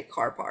plastic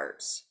car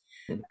parts.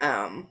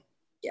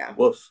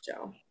 Woof.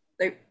 So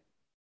they...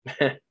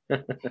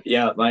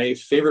 Yeah, my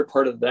favorite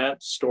part of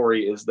that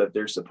story is that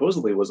there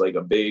supposedly was like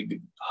a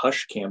big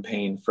hush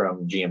campaign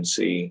from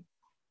GMC.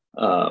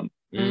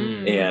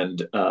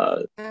 And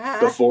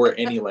before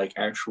any like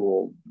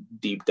actual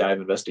deep dive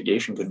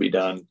investigation could be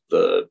done,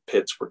 the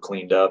pits were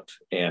cleaned up,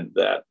 and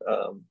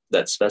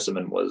that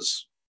specimen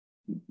was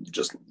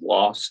just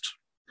lost.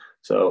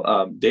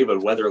 So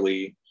David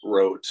Weatherly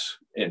wrote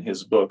in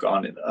his book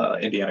on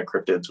Indiana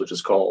cryptids, which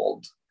is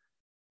called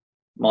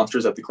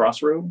Monsters at the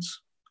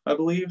Crossroads, I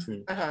believe.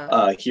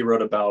 He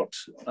wrote about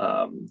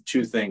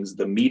 2 things: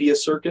 the media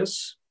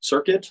circus,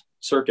 I'm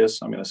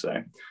going to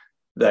say,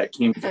 that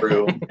came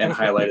through and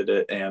highlighted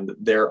it. And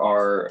there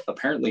are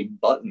apparently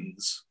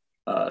buttons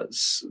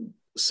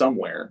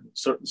somewhere.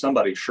 So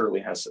somebody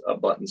surely has a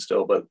button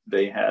still, but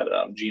they had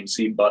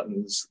GMC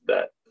buttons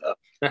that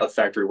a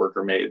factory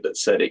worker made that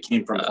said it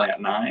came from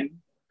Plant 9.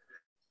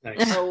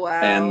 Nice. Oh,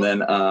 wow. And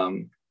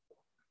then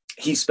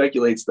he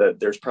speculates that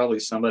there's probably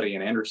somebody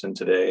in Anderson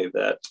today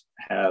that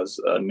has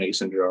a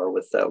mason jar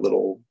with that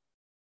little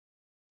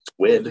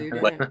squid in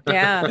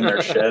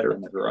their shed or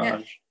in the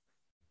garage.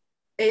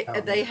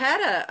 They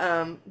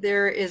had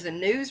there is a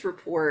news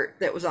report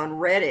that was on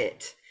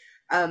Reddit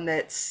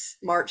that's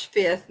March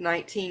 5th,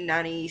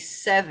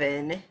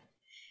 1997,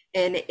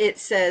 and it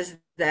says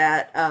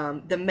that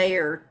the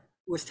mayor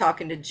was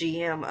talking to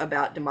GM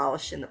about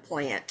demolishing the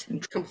plant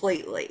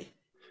completely.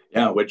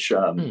 Yeah, which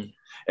and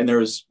there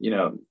was,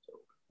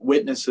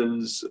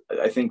 witnesses.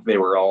 I think they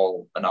were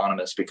all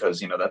anonymous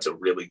because that's a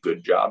really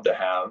good job to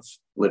have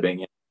living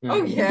in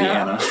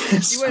Indiana.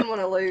 You wouldn't want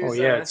to lose. Oh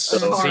yeah, it's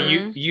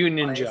a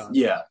union job.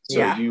 Yeah,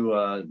 so you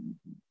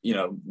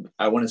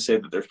I want to say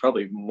that there's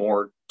probably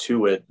more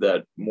to it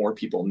that more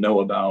people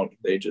know about.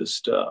 They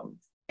just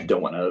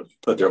don't want to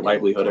put their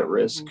livelihood at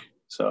risk.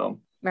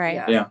 So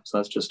so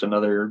that's just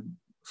another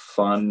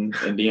fun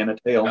Indiana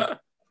tale.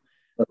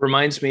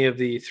 Reminds me of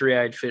the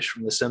 3-eyed fish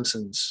from The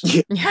Simpsons.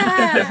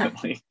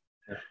 Definitely.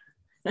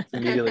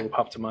 Immediately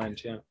popped to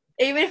mind. Yeah.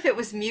 Even if it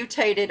was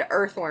mutated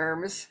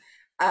earthworms,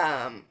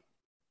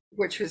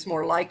 which was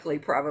more likely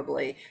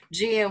probably,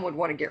 GM would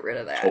want to get rid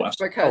of that that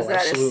because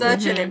that is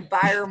such an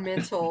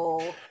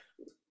environmental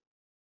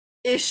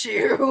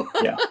issue.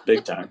 Yeah,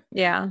 big time.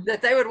 Yeah.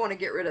 That they would want to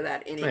get rid of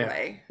that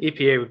anyway. Yeah.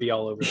 EPA would be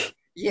all over it.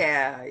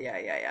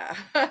 Yeah.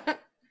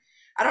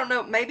 I don't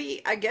know.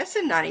 Maybe, I guess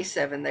in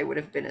 97 they would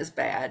have been as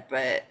bad,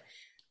 but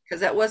because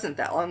that wasn't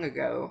that long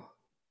ago.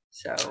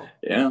 So,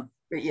 yeah.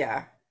 But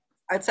yeah,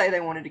 I'd say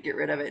they wanted to get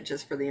rid of it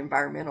just for the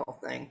environmental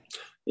thing.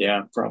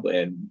 Yeah, probably.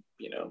 And,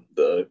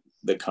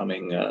 the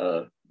coming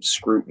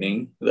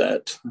scrutiny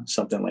that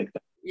something like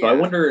that. Yeah. So I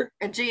wonder.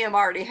 And GM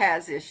already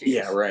has issues.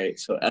 Yeah, right.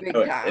 So,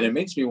 and it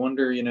makes me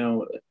wonder,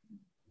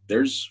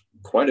 there's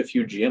quite a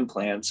few GM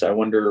plants. I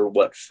wonder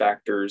what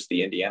factors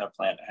the Indiana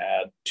plant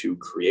had to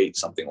create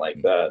something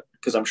like that.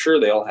 Because I'm sure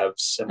they all have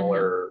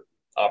similar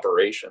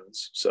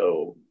operations.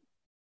 So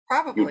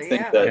probably, you'd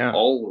think that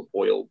all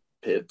oil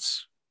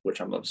pits,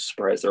 which I'm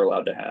surprised they're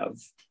allowed to have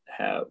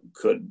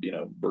could,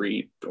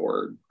 breed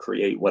or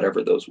create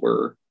whatever those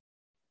were.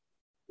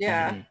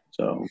 Yeah.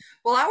 So,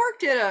 well, I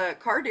worked at a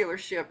car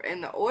dealership,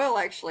 and the oil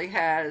actually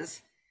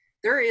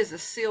there is a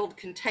sealed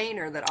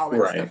container that all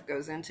that stuff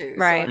goes into.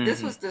 Right. So if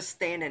this was just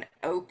standing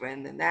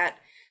open, then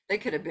they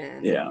could have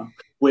been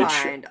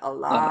fined a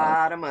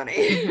lot of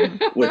money.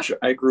 Which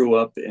I grew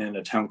up in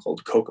a town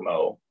called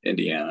Kokomo,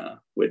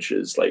 Indiana, which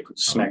is like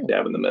smack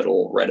dab in the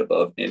middle, right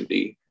above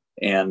Indy.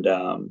 And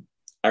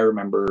I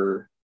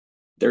remember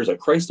there's a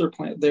Chrysler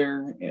plant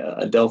there,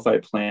 a Delphi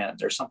plant,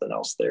 there's something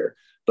else there.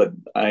 But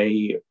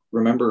I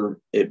remember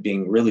it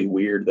being really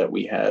weird that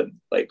we had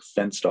like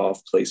fenced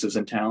off places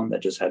in town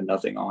that just had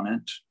nothing on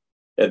it.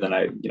 And then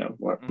my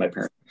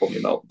parents told me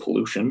about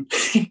pollution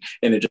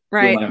and it just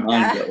blew my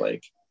mind that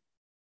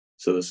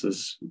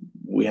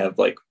we have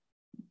like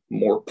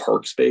more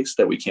park space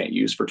that we can't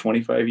use for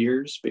 25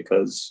 years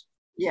because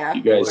you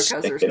guys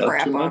because there's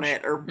crap on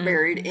it or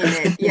buried in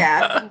it.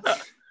 Yeah.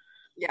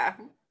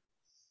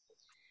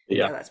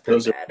 That's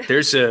pretty bad.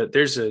 There's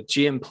a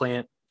GM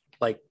plant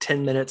like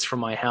 10 minutes from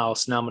my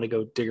house. Now I'm going to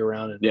go dig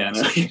around and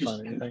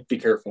be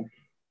careful.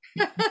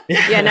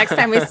 Next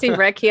time we see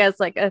Rick, he has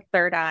like a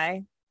third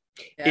eye.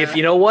 If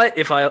you know what,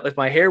 if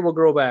my hair will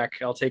grow back,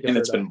 I'll take it. And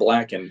it's been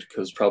blackened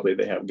because probably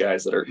they have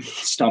guys that are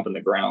stomping the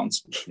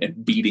grounds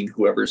and beating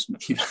whoever's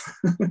moving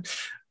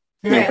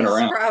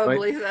around.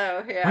 Probably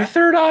so. Yeah. My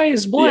third eye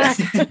is black.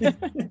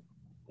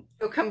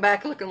 He'll come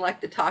back looking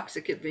like the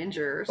Toxic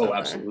Avenger or something. Oh,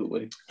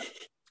 absolutely.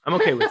 I'm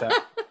okay with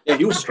that. Yeah,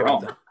 he was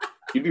strong.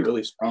 You'd be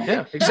really strong.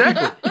 Yeah,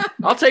 exactly.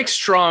 I'll take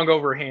strong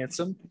over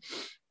handsome.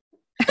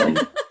 Wait,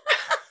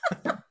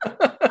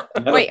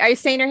 are you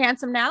saying you're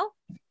handsome now?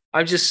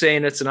 I'm just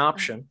saying it's an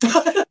option.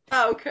 Oh,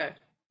 okay.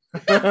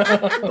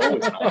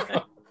 Always an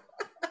option.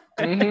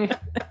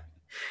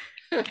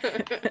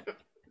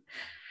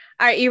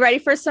 All right, you ready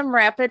for some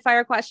rapid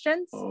fire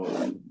questions?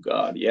 Oh,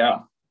 God,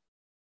 yeah.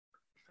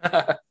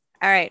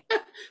 All right.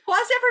 Why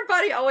does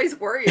everybody always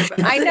worry about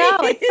it? I know,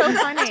 it's so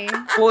funny.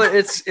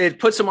 Well, it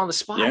puts them on the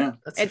spot. Yeah,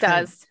 it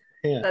does.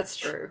 Yeah. That's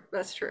true.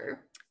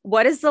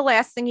 What is the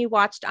last thing you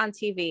watched on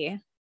TV?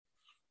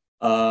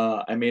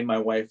 I made my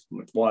wife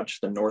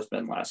watch The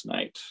Northman last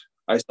night.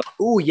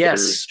 Oh,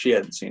 yes. She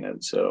hadn't seen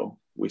it, so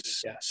we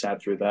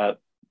sat through that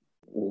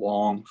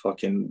long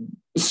fucking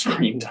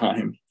screen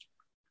time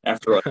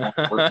after a long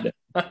work day.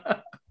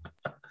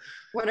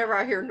 Whenever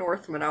I hear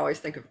Northman, I always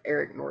think of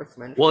Eric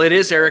Northman. Well, it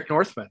is Eric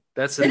Northman.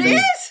 That's it.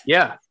 Is?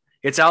 Yeah,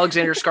 it's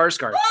Alexander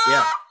Skarsgård.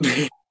 Yeah.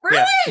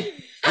 Really? Yeah.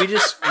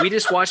 We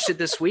just watched it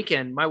this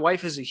weekend. My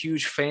wife is a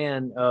huge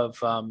fan of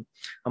I'm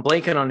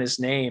blanking on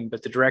his name,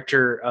 but the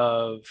director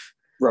of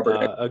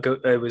Robert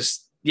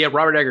Eggers.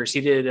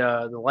 He did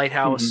The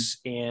Lighthouse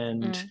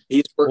and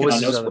he's working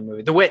on his other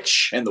movie, The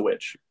Witch. And The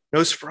Witch.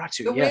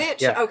 Nosferatu. The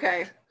Witch. Yeah.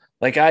 Okay.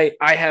 Like I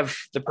have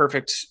the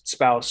perfect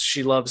spouse.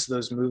 She loves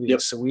those movies.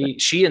 Yep. So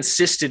she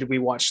insisted we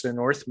watch The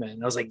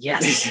Northman. I was like,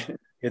 yes,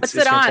 it's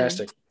it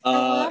fantastic.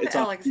 It's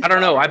on. I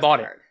don't know. I bought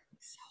it.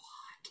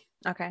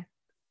 Okay.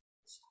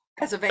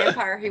 As a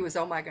vampire, he was,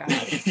 oh my God.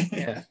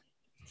 Yeah.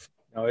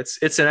 No,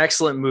 it's an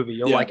excellent movie.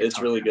 You'll like it.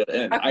 It's really good.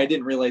 And I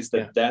didn't realize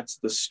that that's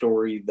the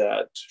story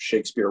that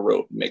Shakespeare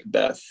wrote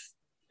Macbeth.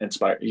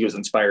 He was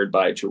inspired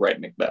by to write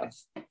Macbeth.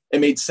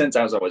 It made sense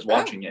as I was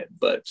watching it,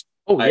 but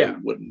I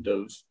wouldn't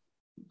have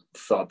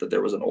thought that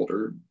there was an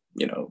older,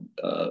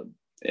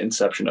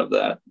 inception of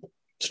that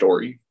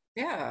story.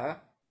 Yeah.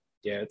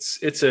 Yeah,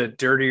 it's a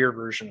dirtier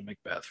version of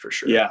Macbeth for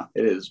sure. Yeah,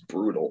 it is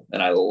brutal,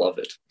 and I love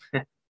it.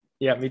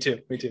 Yeah, me too.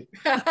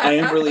 I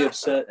am really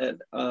upset at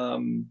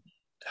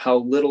how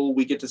little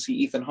we get to see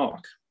Ethan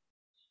Hawke.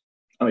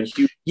 I'm a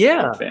huge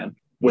fan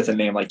with a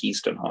name like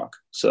Easton Hawke.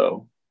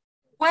 So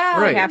wow,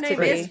 your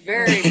name is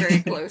very, very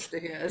close to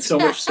his. So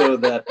much so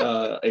that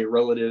a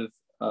relative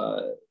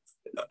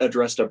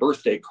addressed a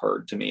birthday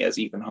card to me as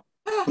Ethan Hawke.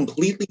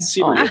 Completely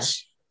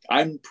serious.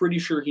 I'm pretty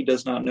sure he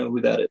does not know who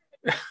that is.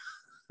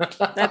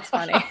 That's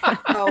funny.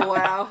 Oh,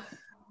 wow.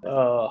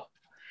 Oh.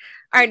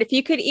 All right, if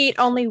you could eat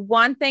only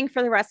one thing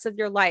for the rest of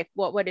your life,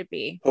 what would it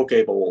be? Poke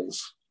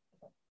bowls.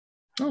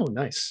 Oh,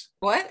 nice.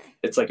 What?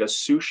 It's like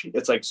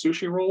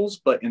sushi rolls,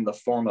 but in the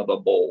form of a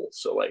bowl.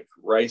 So like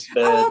rice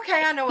bed. Oh,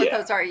 okay. I know what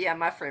those are. Yeah,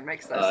 my friend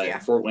makes those. In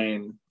Fort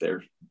Wayne,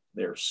 they're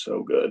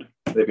so good.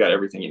 They've got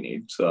everything you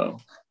need. So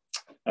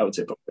I would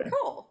say poke.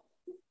 Cool.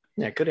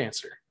 Yeah, good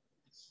answer.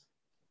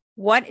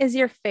 What is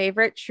your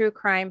favorite true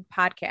crime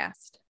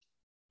podcast?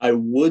 I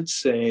would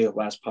say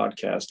Last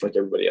Podcast, like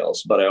everybody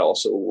else, but I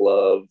also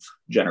love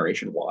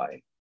Generation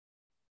Y.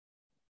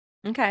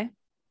 Okay.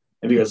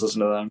 Have you guys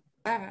listened to them?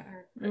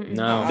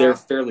 No. They're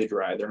fairly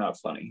dry. They're not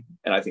funny.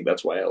 And I think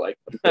that's why I like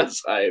them,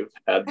 because I've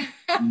had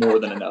more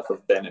than enough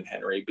of Ben and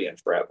Henry being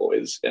frat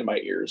boys in my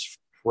ears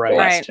for the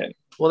last 10 years.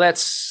 Well,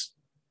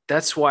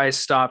 that's why I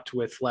stopped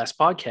with Last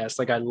Podcast.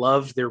 Like, I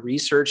love their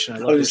research and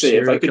I love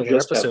their if I could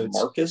just episodes.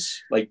 have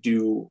Marcus like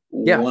do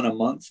one a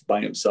month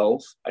by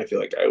himself, I feel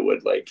like it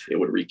would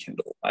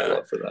rekindle my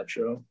love for that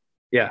show.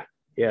 Yeah.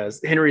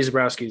 Henry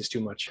Zabrowski is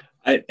too much.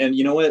 And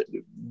you know what?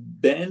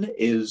 Ben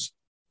is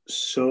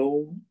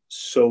so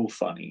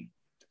funny,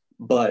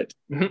 but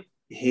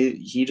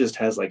he just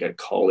has like a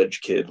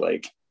college kid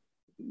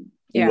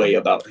way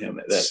about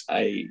him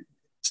that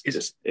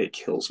it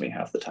kills me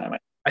half the time.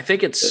 I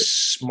think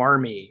it's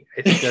smarmy.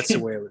 I think that's the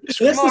way I would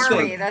describe it.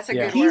 Smarmy, that's a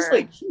good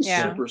word. He's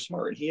super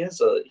smart. He has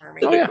a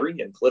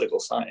degree in political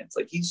science.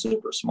 Like, he's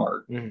super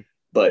smart,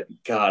 but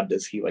God,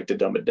 does he like to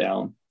dumb it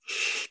down?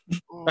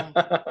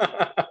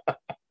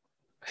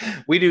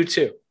 We do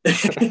too.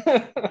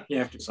 You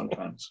have to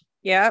sometimes.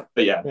 Yeah.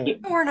 But yeah.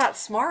 We're not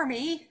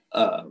smarmy.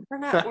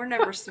 We're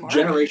never smart.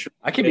 Generation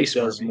I can be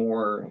does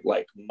more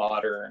like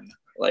modern,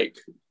 like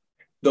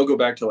they'll go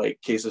back to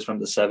like cases from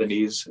the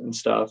 70s and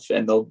stuff,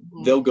 and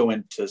they'll go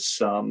into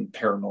some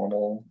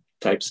paranormal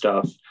type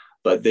stuff,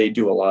 but they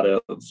do a lot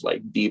of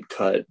like deep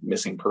cut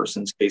missing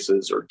persons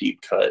cases or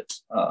deep cut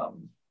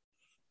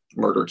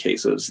murder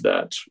cases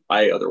that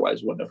I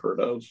otherwise wouldn't have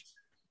heard of.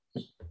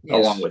 Yes.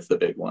 Along with the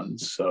big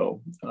ones.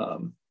 So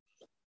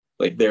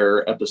like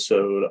their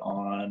episode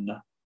on,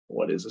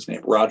 what is his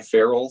name? Rod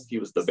Farrell. He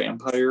was the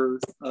vampire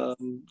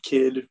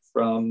kid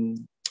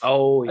from,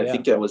 I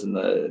think that was in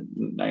the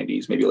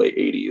 90s, maybe late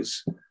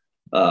 80s.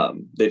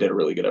 They did a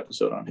really good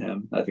episode on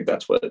him. I think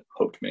that's what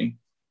hooked me.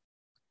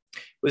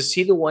 Was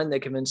he the one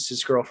that convinced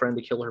his girlfriend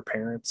to kill her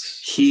parents?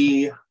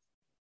 He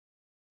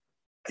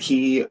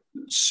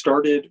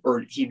started,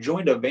 or he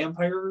joined a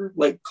vampire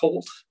like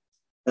cult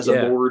as a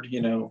bored,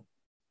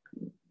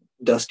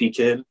 dusty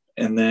kid,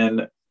 and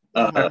then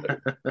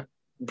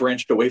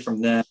branched away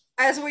from that,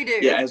 as we do.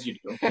 Yeah, as you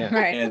do.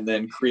 Right. And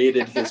then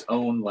created his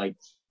own like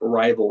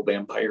rival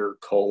vampire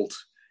cult,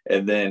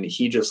 and then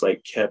he just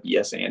like kept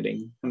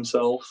yes-anding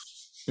himself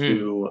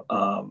to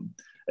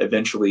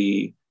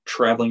eventually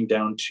traveling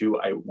down to,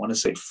 I want to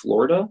say,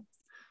 Florida,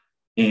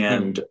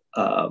 and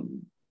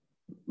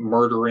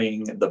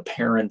murdering the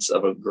parents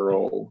of a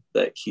girl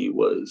that he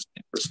was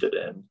interested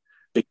in.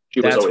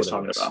 She was always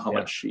talking about how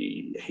much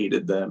she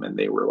hated them, and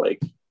they were like,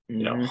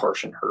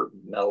 harsh and hurt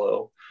and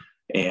mellow.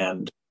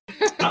 And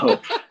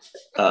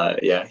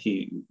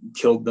he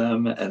killed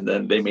them, and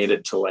then they made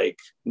it to like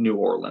New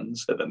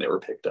Orleans, and then they were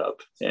picked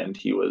up. And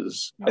he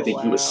was, I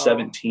think he was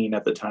 17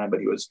 at the time, but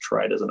he was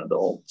tried as an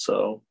adult.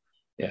 So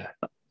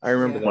I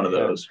remember one of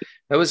those.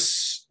 That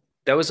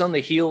was on the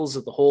heels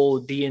of the whole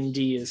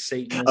D&D is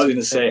Satanism. I was going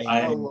to say,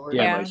 I'm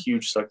a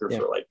huge sucker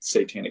for like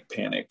satanic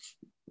panic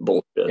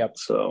bullshit. Yep.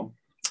 So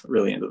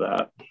really into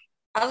that.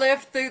 I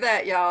lived through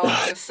that, y'all.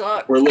 It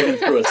sucked. We're living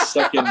through a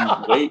second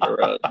wave,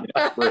 or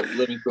we're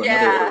living through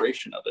another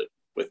iteration of it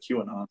with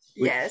QAnon.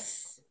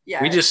 Yes.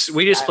 We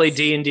just play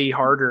D&D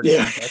harder.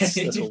 Yeah.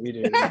 That's what we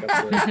do.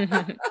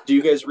 Do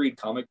you guys read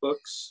comic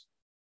books?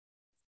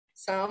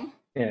 Some.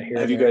 Yeah.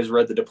 Have you guys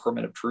read The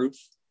Department of Truth?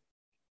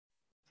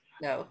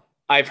 No.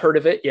 I've heard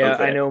of it. Yeah.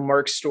 Okay. I know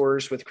Mark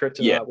Stores with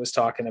Kryptonite was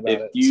talking about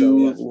it. If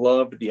you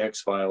loved the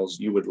X-Files,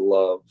 you would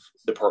love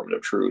Department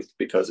of Truth,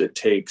 because it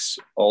takes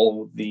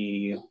all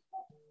the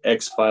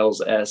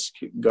X-Files-esque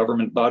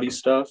government body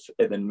stuff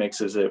and then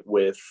mixes it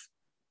with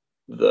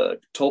the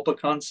Tulpa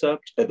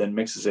concept, and then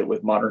mixes it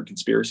with modern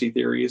conspiracy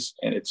theories,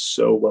 and it's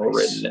so well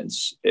written, and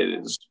it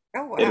is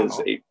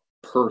a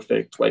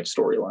perfect like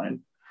storyline.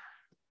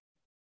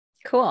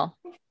 Cool.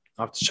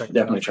 I'll have to check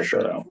that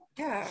out.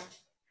 Yeah.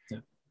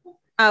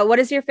 What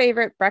is your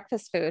favorite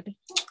breakfast food?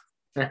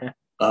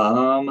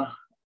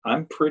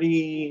 I'm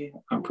pretty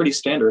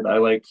standard. I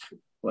like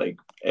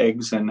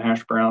eggs and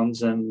hash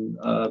browns and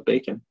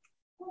bacon.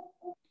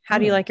 How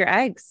do you like your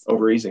eggs?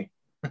 Over easy.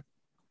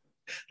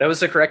 That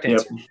was the correct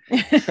answer.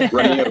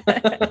 Yep.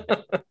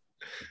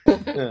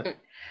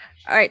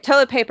 All right,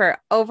 toilet paper,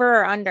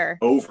 over or under?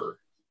 Over.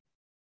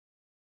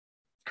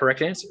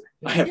 Correct answer.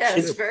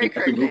 Yes, very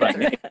correct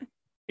answer.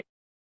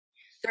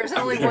 There's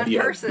only one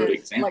person,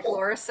 like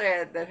Laura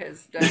said, that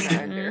has done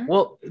that under.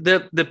 Well,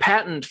 the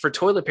patent for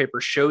toilet paper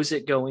shows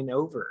it going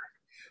over.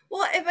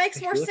 Well, it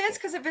makes more sense,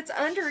 because if it's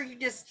under,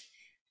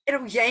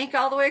 it'll yank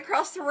all the way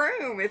across the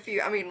room.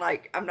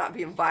 I'm not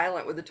being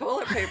violent with the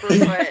toilet paper,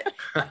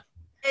 but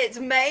it's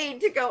made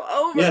to go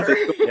over. Yeah,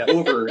 if it goes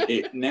over,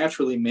 it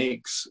naturally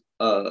makes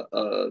a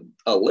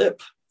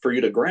lip for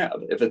you to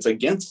grab. If it's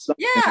against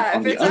something on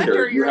if the it's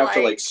under, you have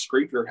to like like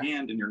scrape your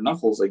hand and your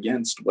knuckles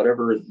against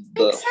whatever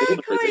the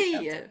holder is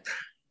against.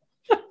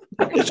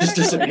 It just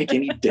doesn't make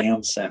any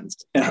damn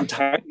sense, and I'm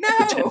tired of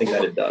pretending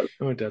that it does.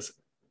 No, it doesn't.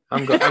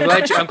 I'm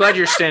glad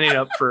you're standing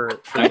up for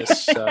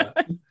this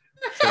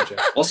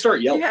subject. I'll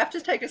start yelling. You have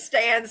to take a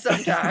stand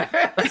sometime.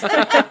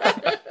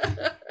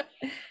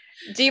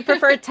 Do you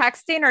prefer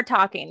texting or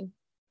talking?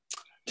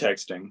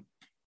 Texting.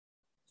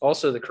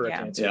 Also the correct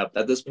answer. Yeah,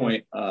 at this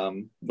point,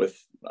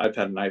 I've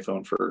had an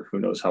iPhone for who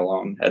knows how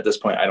long. At this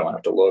point, I don't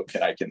have to look,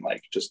 and I can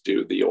like just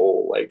do the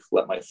old like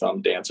let my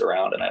thumb dance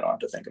around, and I don't have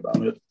to think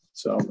about it.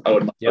 So I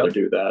would much rather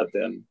do that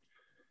than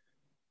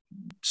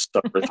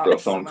suffer through a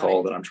phone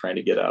call that I'm trying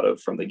to get out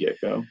of from the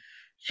get-go.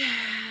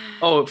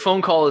 Oh,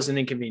 phone call is an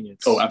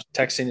inconvenience. Oh,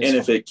 texting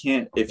is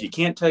and if you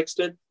can't text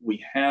it,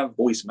 we have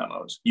voice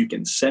memos. You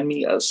can send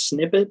me a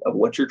snippet of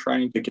what you're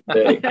trying to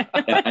convey, and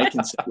I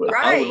can send it.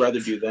 I would rather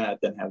do that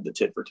than have the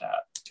tit for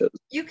tat.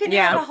 You can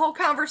have a whole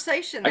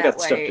conversation that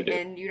way,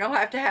 and you don't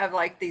have to have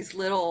like these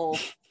little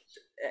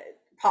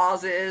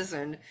pauses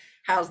and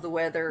how's the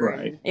weather.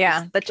 Right.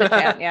 And the chit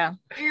chat. Yeah.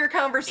 Your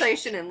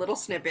conversation in little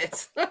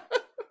snippets.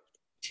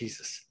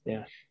 Jesus.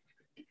 Yeah.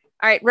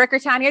 All right, Rick or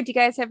Tanya, do you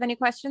guys have any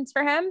questions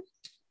for him?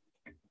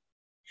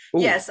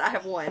 Ooh. Yes, I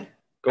have one.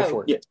 Go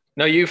for it. Yeah.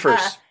 No, you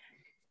first.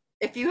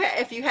 If you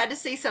had to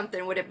see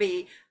something, would it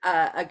be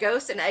a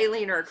ghost, an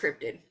alien, or a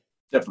cryptid?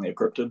 Definitely a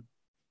cryptid.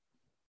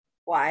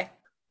 Why?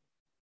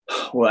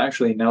 Well,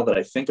 actually, now that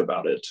I think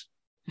about it,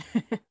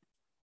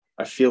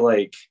 I feel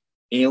like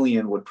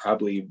alien would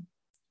probably.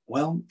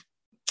 Well,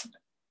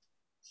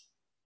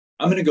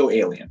 I'm going to go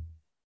alien.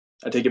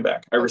 I take it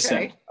back. I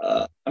rescind.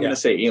 I'm going to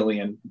say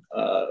alien,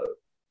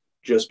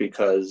 just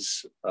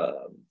because.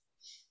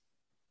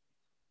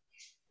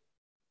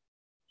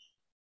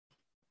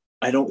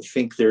 I don't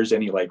think there's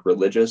any like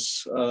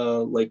religious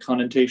like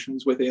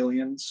connotations with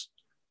aliens,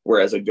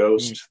 whereas a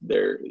ghost,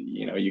 there,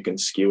 you know, you can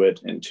skew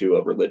it into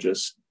a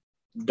religious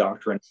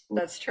doctrine.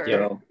 That's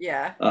true.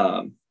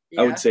 I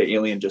would say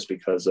alien just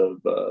because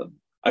of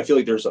I feel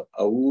like there's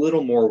a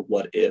little more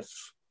what if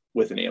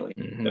with an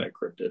alien than a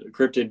cryptid. A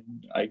cryptid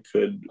I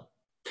could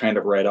kind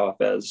of write off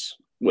as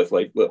with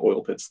like the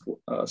oil pits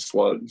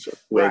slugs or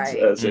wigs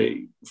as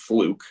a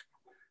fluke,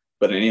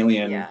 but an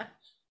alien.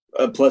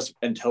 Plus,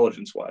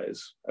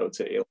 intelligence-wise, I would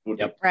say alien would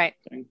be right.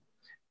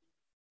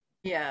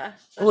 Yeah.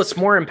 Well, it's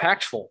more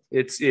impactful.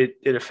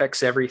 It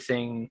affects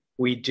everything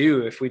we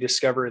do. If we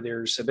discover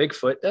there's a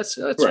Bigfoot, that's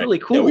really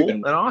cool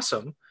and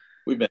awesome.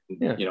 We've been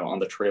on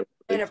the trail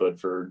of Bigfoot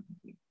for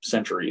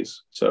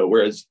centuries. So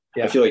whereas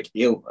I feel like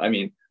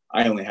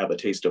I only have a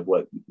taste of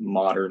what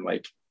modern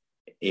like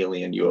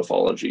alien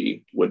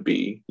ufology would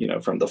be,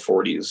 from the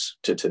 40s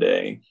to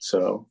today.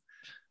 So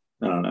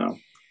I don't know.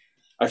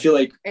 I feel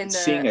like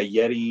seeing a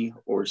Yeti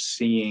or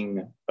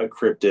seeing a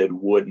cryptid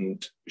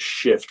wouldn't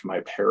shift my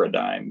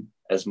paradigm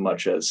as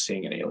much as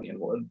seeing an alien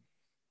would.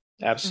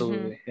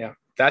 Absolutely. Yeah.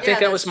 I think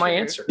that was my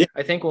answer. Yeah.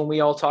 I think when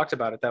we all talked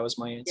about it, that was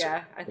my answer.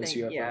 Yeah, I think,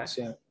 UFOs.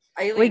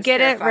 Yeah. We get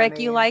it, Rick.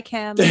 You like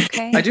him.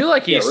 Okay. I do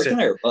like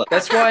Easton.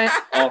 That's why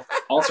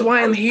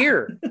I'm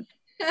here.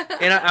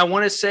 And I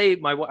want to say,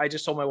 I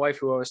just told my wife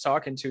who I was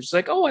talking to, she's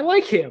like, oh, I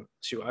like him.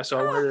 So I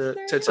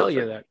wanted to tell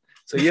you that.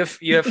 So you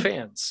have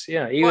fans.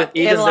 Yeah.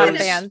 Even a lot of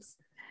fans.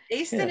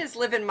 Easton is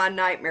living my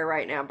nightmare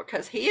right now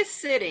because he is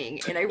sitting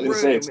in a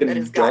room that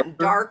has gotten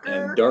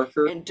darker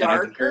and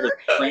darker.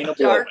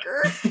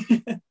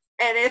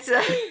 And it's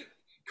a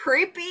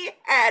creepy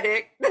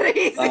attic that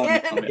he's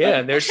in. Yeah,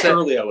 and there's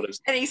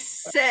and he's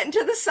sitting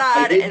to the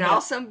side, and all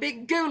some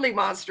big ghoulie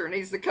monster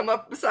needs to come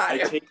up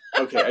beside him.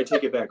 I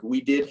take it back. We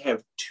did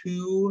have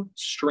two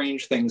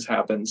strange things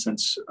happen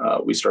since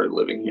we started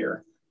living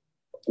here.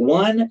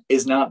 One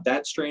is not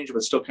that strange,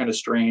 but still kind of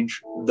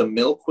strange. The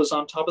milk was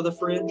on top of the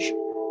fridge,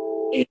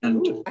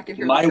 and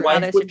my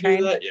wife would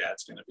do that. Yeah,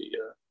 it's gonna be.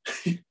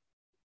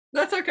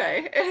 That's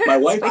okay. My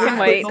wife would put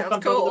milk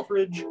on top of the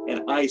fridge,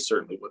 and I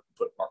certainly wouldn't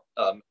put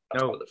on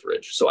top of the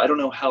fridge. So I don't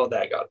know how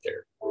that got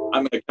there.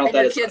 I'm going to count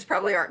that as kids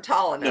probably aren't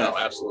tall enough. No,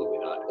 absolutely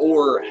not.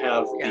 Or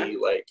have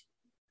the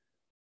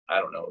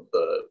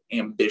the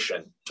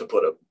ambition to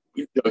put a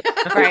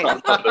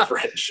on top of the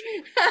fridge.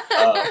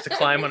 To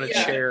climb on a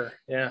chair.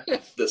 Yeah.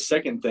 The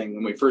second thing,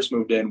 when we first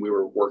moved in, we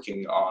were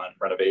working on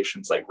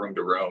renovations, like room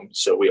to room.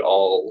 So we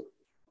all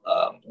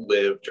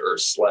lived or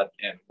slept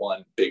in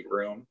one big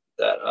room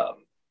that,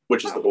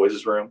 which is the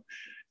boys' room.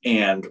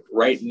 And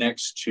right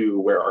next to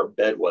where our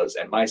bed was,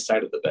 and my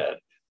side of the bed,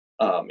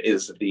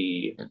 is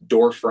the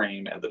door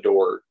frame and the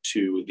door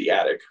to the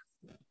attic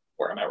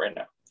where I'm at right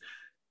now.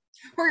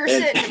 Where you're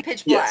sitting in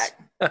pitch black.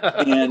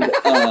 And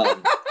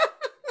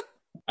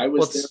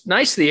it's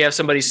nice that you have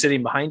somebody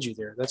sitting behind you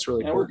there. That's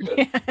really cool.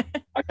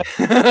 I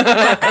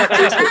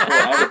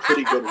have a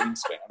pretty good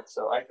wingspan,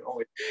 so I can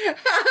only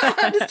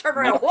just turn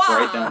around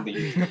right down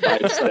the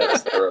 5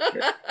 steps that are up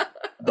here.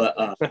 But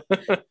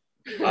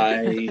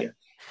I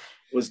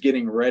was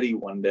getting ready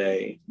one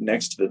day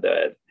next to the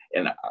bed,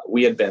 and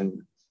we had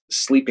been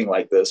sleeping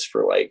like this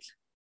for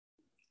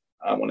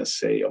I want to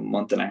say a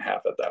month and a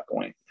half at that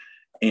point.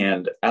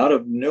 And out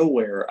of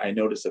nowhere, I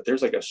noticed that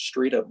there's like a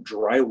straight up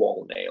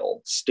drywall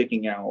nail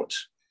sticking out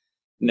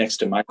next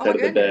to my side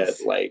of the bed.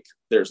 Like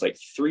there's like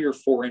 3 or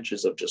 4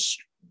 inches of just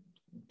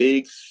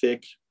big,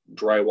 thick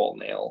drywall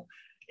nail.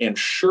 And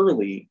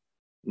surely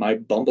my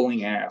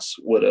bumbling ass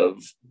would have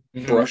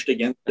brushed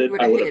against it.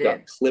 I would have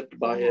gotten clipped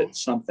by it,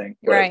 something.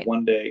 But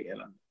one day,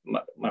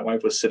 my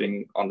wife was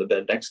sitting on the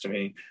bed next to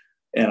me,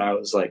 and I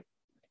was like,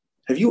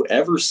 have you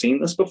ever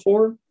seen this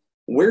before?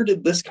 Where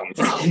did this come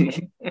from?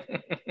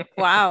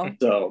 Wow.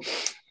 So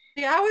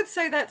yeah, I would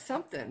say that's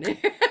something.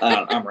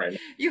 I'm right.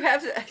 You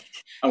have to.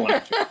 I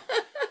want to.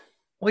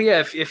 Well,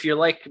 yeah, if you're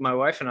like my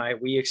wife and I,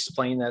 we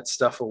explain that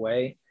stuff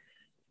away.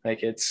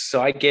 Like it's,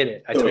 so I get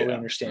it. I totally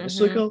understand. It's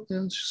like, oh,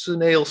 it's just a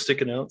nail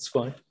sticking out. It's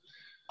fine.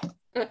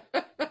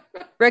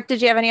 Rick,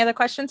 did you have any other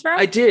questions for us?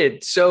 I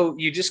did. So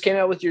you just came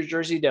out with your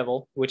Jersey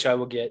Devil, which I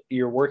will get.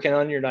 You're working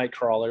on your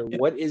Nightcrawler. Yeah.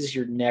 What is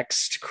your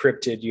next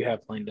cryptid you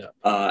have lined up?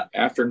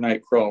 After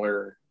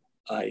Nightcrawler,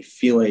 I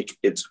feel like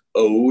it's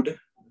owed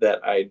that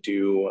I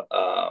do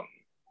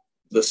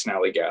the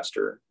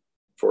Snallygaster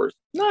for.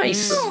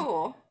 Nice.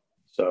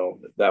 So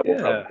that will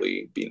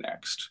probably be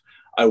next.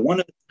 I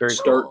want to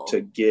start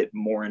to get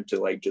more into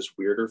like just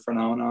weirder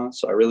phenomena.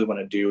 So I really want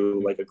to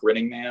do like a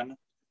Grinning Man.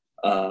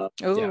 I've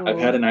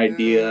had an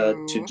idea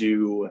to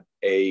do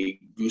a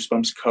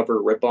Goosebumps cover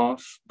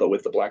ripoff, but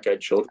with the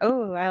Black-Eyed Children.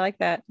 Oh, I like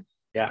that.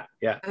 Yeah.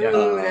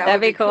 That'd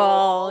be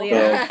cool.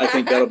 Yeah. So I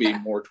think that'll be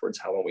more towards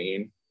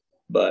Halloween.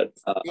 But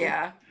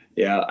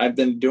I've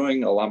been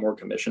doing a lot more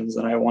commissions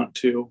than I want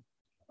to.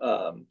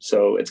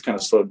 So it's kind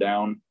of slowed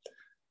down.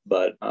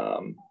 But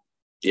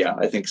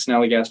I think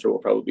Snallygaster will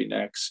probably be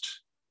next.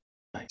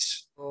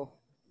 Nice.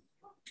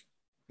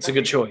 It's a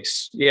good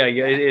choice. Yeah.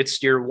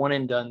 It's your one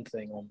and done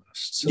thing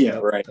almost.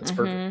 So right. That's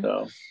perfect.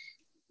 So.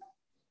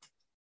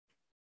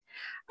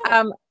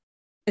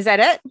 Is that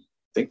it? I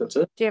think that's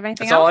it. Do you have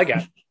anything else? All I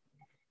got.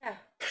 Yeah,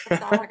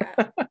 that's all I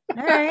got.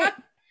 All right.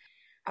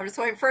 I'm just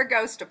waiting for a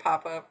ghost to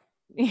pop up.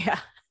 Yeah.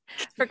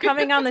 For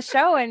coming on the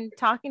show and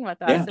talking with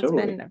us. Yeah, it's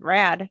been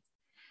rad.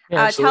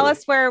 Yeah, tell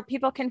us where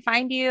people can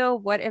find you,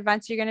 what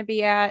events you're going to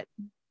be at.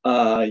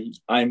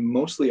 I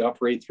mostly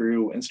operate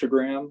through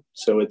Instagram,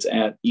 so it's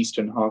at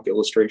Easton Hawk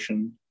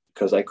Illustration,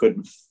 because I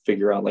couldn't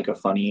figure out like a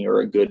funny or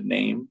a good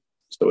name,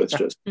 so it's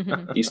just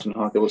Easton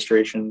Hawk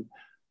Illustration.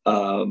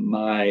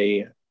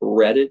 My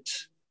Reddit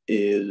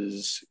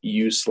is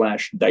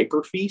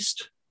u/Diaper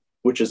Feast,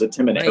 which is a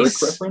Tim and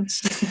Eric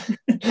reference.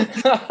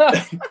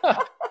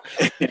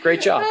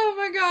 Great job. Oh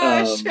my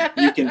gosh.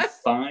 You can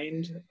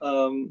find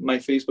my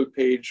Facebook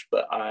page,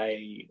 but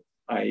I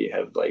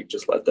have like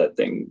just let that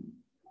thing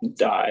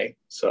die.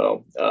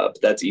 So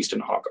that's Easton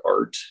Hawk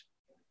Art,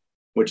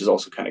 which is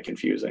also kind of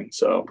confusing.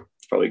 So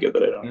it's probably good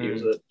that I don't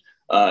use it.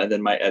 And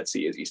then my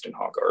Etsy is Easton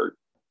Hawk Art.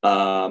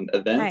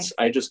 Events.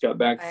 I just got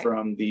back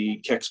from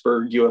the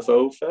Kecksburg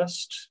UFO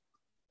Fest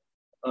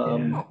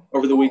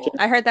over the weekend.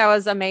 I heard that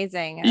was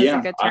amazing. It was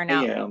a good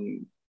turnout. I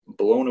am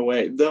blown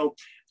away. Though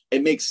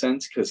it makes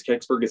sense because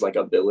Kecksburg is like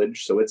a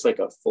village, so it's like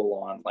a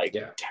full-on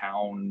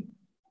town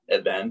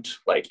event.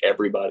 Like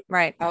everybody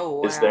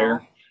is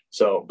there.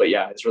 So, but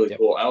yeah, it's really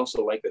cool. I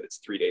also like that it's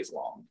 3 days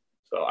long.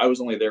 So I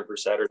was only there for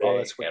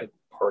Saturday and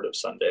part of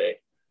Sunday.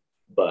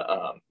 But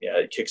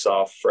it kicks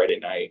off Friday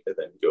night and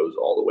then goes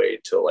all the way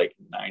till like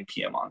 9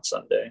 p.m. on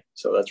Sunday.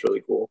 So that's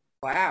really cool.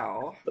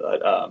 Wow.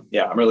 But I'm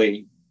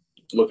really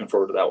looking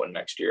forward to that one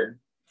next year.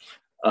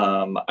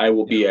 I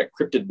will be at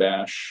Cryptid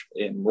Bash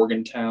in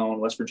Morgantown,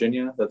 West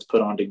Virginia. That's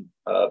put on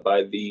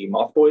by the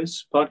Moth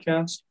Boys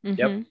podcast.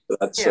 Mm-hmm. So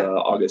that's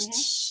August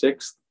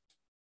 6th.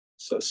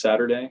 So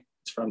Saturday.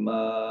 It's from,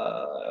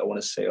 I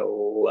want to say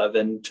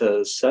 11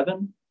 to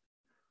 7.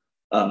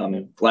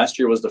 Last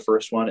year was the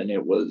first one, and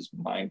it was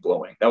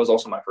mind-blowing. That was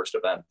also my first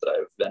event that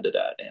I've vended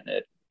at, and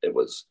it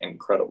was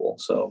incredible.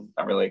 So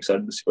I'm really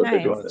excited to see what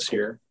they're doing this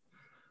year.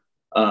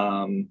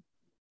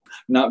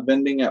 Not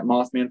vending at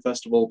Mothman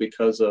Festival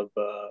because of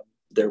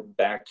their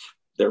back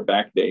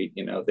date.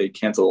 You know, they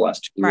canceled the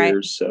last 2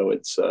 years, so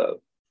it's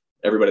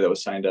everybody that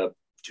was signed up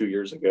 2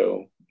 years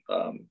ago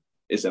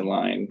is in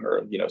line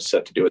or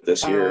set to do it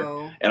this year.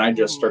 And I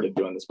just started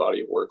doing this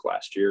body of work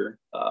last year.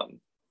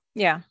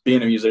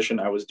 Being a musician,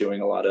 I was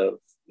doing a lot of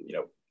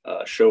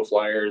show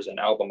flyers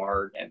and album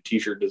art and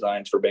t-shirt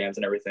designs for bands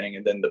and everything,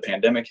 and then the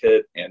pandemic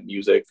hit and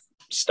music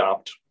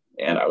stopped,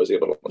 and I was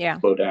able to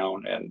slow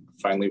down and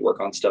finally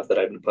work on stuff that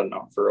I've been putting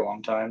off for a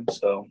long time.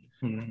 So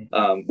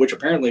which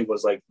apparently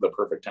was like the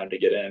perfect time to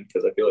get in,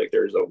 because I feel like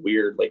there's a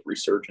weird like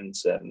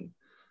resurgence, and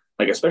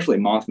like especially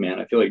Mothman,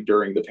 I feel like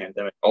during the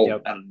pandemic out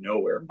of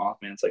nowhere,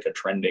 Mothman's like a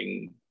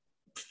trending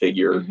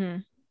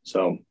figure.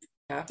 So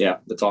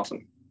that's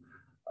awesome.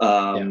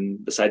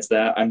 Besides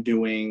that, I'm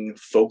doing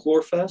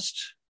Folklore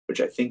Fest, which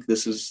I think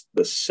this is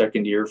the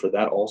second year for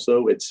that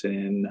also. It's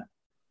in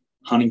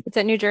Huntington. It's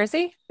in New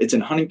Jersey? It's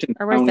in Huntington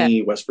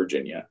County, West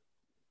Virginia.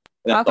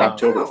 That's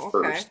October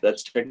 1st.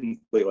 That's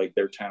technically like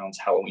their town's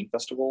Halloween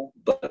festival,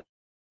 but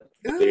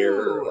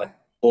they're like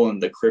pulling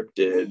the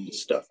cryptid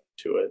stuff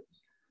to it.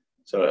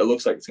 So it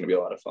looks like it's going to be a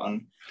lot of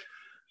fun.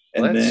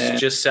 And that's then,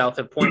 just south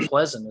of Point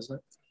Pleasant, isn't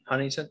it?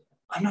 Huntington?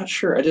 I'm not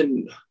sure. I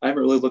haven't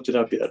really looked it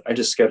up yet. I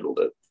just scheduled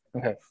it.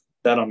 Okay.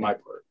 That on my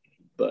part.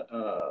 But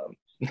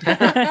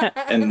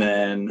and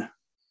then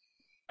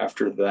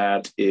after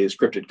that is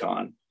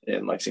CryptidCon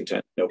in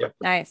Lexington, November.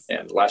 Nice.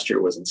 And last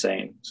year was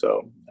insane.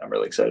 So I'm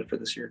really excited for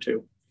this year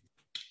too.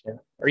 Yeah.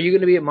 Are you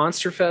going to be at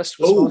Monster Fest?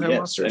 Oh, yes.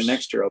 Monsters? And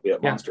next year I'll be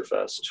at Monster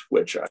Fest,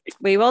 which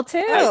we will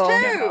too.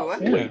 Us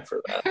too. Wait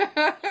for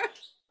that.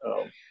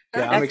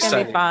 Yeah, that's I'm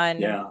excited. Gonna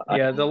be fun.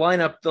 Yeah, the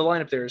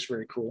lineup there is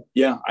very cool.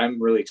 Yeah,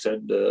 I'm really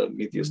excited to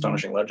meet the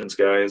Astonishing Legends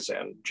guys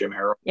and Jim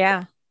Harrell.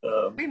 Yeah.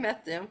 We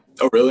met them.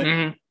 Oh, really?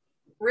 Mm-hmm.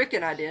 Rick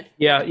and I did.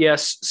 Yeah,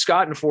 yes.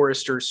 Scott and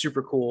Forrest are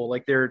super cool.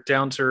 Like they're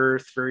down to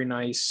earth, very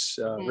nice,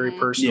 very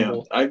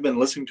personable. Yeah, I've been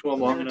listening to them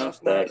long enough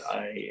that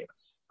I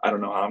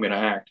don't know how I'm going to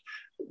act.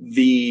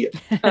 They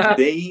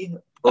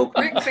broke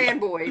Rick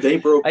fanboy. They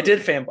broke. I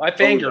did fan. I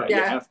fangirled. You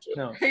have to.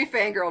 No. He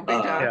fangirled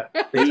big time.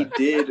 They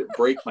did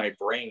break my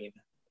brain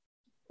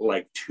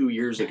like 2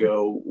 years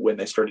ago when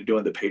they started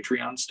doing the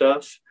Patreon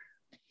stuff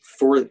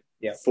for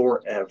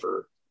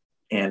forever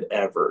and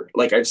ever.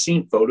 Like I've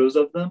seen photos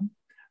of them,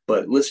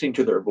 but listening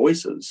to their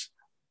voices,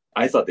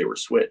 I thought they were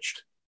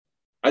switched.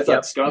 I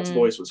thought Scott's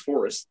voice was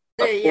Forrest.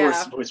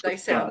 Forrest's voice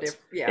was Scott's.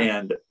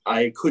 And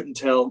I couldn't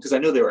tell because I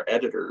know they were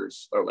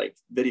editors or like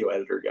video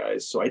editor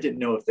guys. So I didn't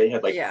know if they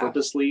had like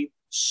purposely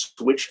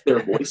switched their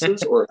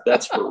voices or if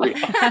that's for real.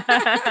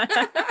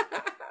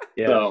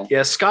 So,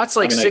 Scott's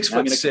like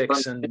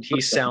 6'6" and he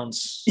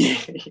sounds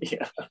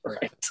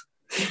right.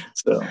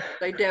 So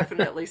they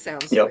definitely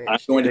sound switched. I'm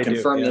going to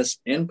confirm this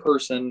in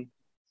person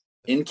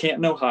in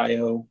Canton,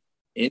 Ohio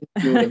in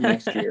June of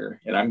next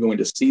year, and I'm going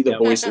to see the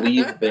voice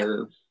leave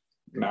their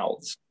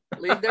mouths.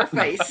 Leave their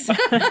face.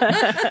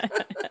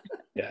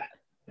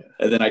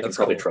 And then I can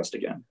probably trust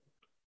again.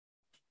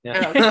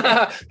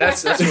 Yeah.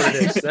 That's what it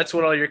is. That's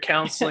what all your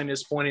counseling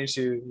is pointing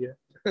to.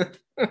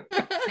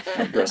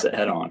 Address it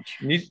head on.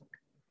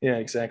 Yeah,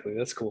 exactly.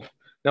 That's cool.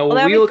 No,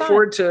 we look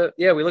forward to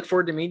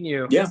meeting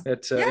you. Yeah,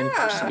 at in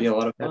person. Be a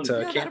lot of fun.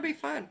 That'll be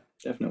fun.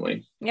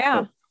 Definitely. Yeah.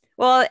 Cool.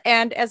 Well,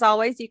 and as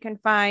always, you can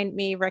find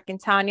me, Rick and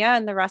Tanya,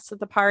 and the rest of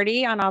the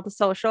party on all the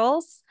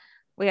socials.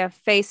 We have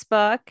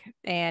Facebook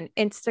and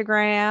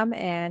Instagram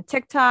and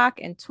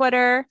TikTok and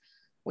Twitter.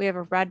 We have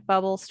a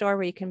Redbubble store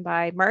where you can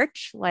buy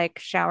merch like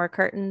shower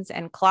curtains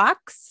and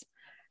clocks.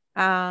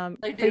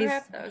 They do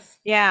have those.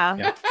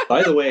 Yeah.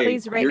 By the way,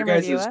 please rate your and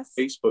review guys' us.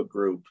 Facebook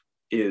group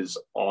is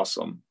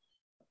awesome.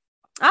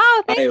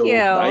 Oh, thank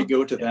you. I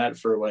go to that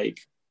for like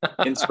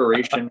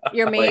inspiration.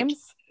 Your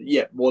memes?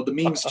 Yeah, well, the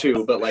memes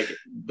too, but like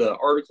the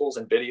articles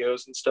and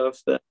videos and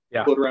stuff that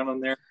put around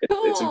on there,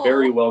 it's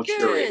very well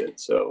curated.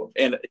 So,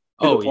 and to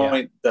the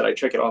point that I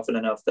check it often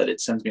enough that it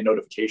sends me a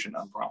notification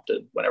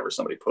unprompted whenever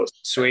somebody posts.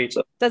 Sweet.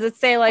 So, does it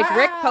say like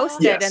Rick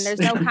posted and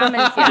there's no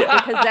comments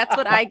yet? Because that's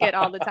what I get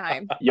all the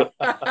time. Yep.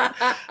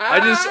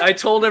 I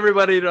told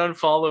everybody to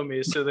unfollow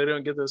me so they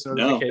don't get those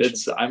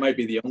notifications. No, I might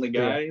be the only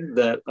guy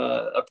that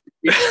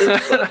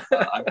appreciates it,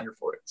 but I'm here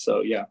for it.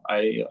 So yeah,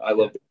 I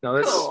love it. No,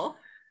 that's cool.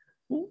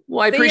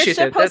 Well, I appreciate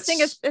that.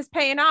 Posting is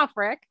paying off,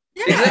 Rick.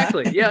 Yeah.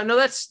 Exactly. Yeah, no,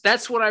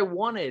 that's what I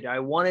wanted.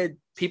 I wanted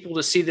people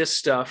to see this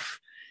stuff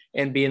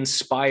and be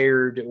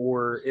inspired,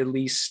 or at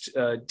least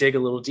dig a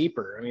little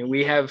deeper. I mean,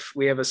 we have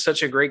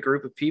such a great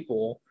group of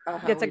people.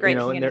 It's a great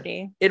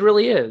community. It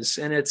really is,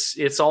 and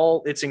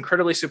it's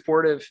incredibly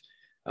supportive.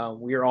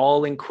 We are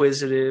all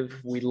inquisitive.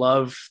 We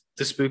love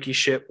the spooky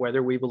shit,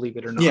 whether we believe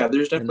it or not. Yeah,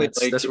 there's definitely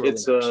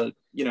it's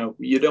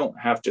you don't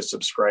have to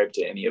subscribe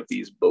to any of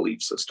these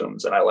belief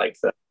systems, and I like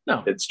that.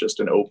 No, it's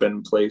just an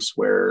open place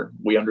where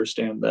we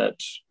understand that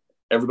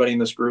everybody in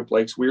this group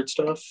likes weird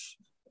stuff.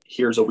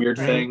 Here's a weird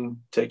thing.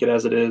 Take it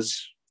as it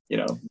is.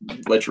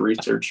 Let your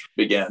research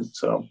begin.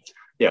 So,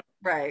 yeah,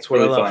 right. It's what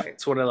I love.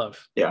 It's what I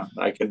love. Yeah,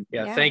 I can.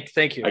 Yeah,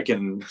 thank you. I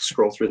can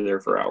scroll through there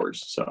for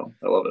hours. So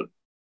I love it.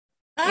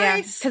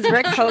 Nice. Yeah, because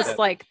Rick posts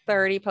like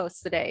 30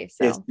 posts a day.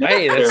 So it's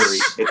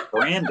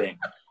branding.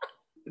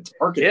 It's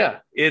marketing. Yeah,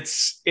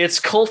 it's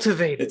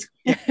cultivated.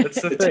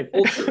 That's the thing.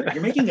 Culture.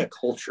 You're making a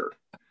culture.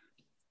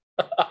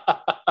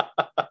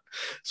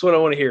 That's what I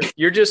want to hear.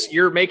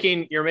 You're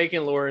making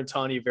Laura and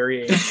Tanya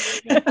very angry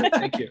right now.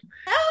 Thank you.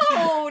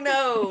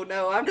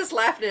 No. I'm just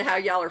laughing at how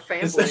y'all are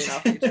fanboying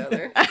off each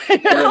other.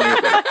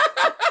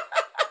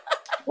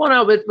 Well,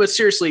 no, but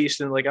seriously,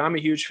 Easton, like I'm a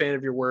huge fan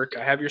of your work.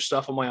 I have your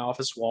stuff on my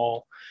office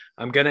wall.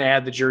 I'm gonna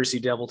add the Jersey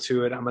Devil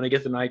to it. I'm gonna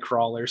get the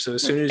Nightcrawler. So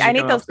as soon as I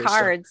need those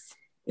cards.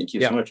 Thank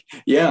you so much.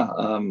 Yeah,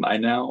 I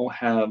now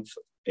have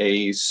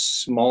a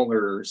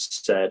smaller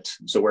set.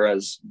 So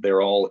whereas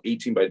they're all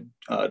 18 by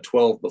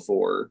 12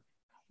 before,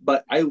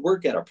 but I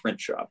work at a print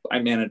shop. I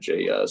manage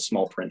a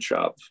small print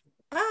shop.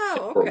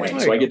 Oh, okay.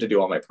 So I get to do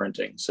all my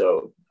printing.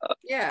 So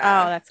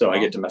that's so cool. I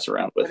get to mess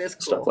around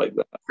with stuff like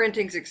that.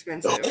 Printing's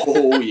expensive.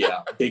 Oh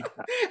yeah, big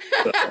time.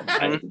 So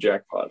I hit the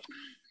jackpot.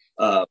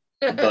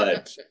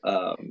 But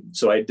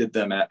so I did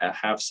them at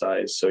half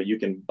size, so you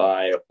can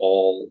buy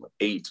all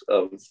 8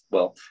 of.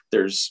 Well,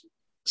 there's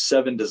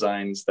 7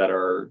 designs that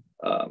are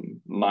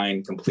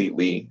mine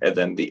completely. And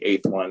then the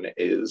 8th one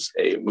is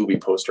a movie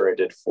poster I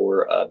did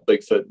for a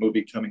Bigfoot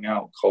movie coming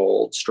out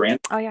called Strand.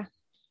 Oh yeah.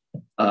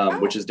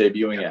 Which is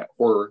debuting at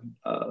Horror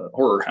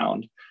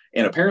Hound,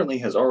 and apparently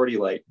has already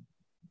like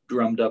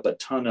drummed up a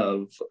ton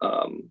of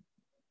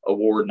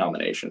award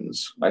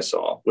nominations. I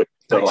saw.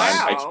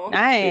 Wow.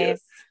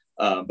 Nice.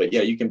 But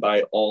yeah, you can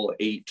buy all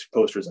 8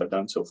 posters I've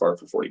done so far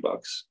for $40.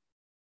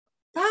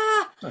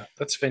 Ah, Oh,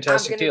 that's a I'm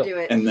fantastic gonna deal. do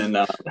it. And then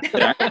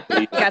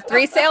actually, Got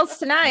 3 sales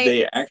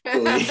tonight.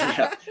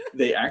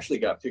 they actually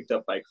got picked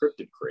up by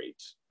Cryptid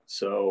Crate.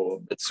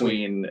 So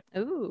between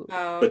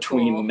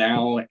cool.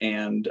 now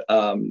and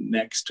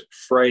next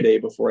Friday,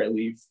 before I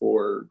leave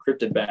for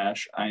Cryptid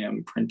Bash, I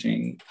am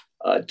printing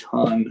a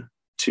ton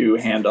to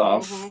hand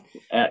off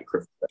at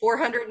Cryptid Bash.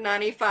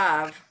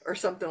 495 or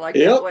something like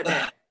that, wasn't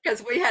it?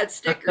 Because we had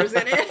stickers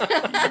in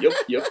it.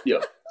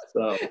 Yep.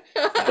 So,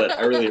 but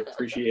I really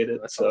appreciate it.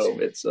 That's so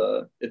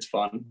awesome. it's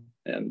fun,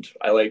 and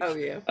I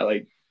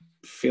like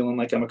feeling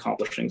like I'm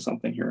accomplishing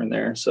something here and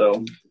there.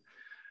 So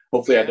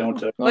hopefully I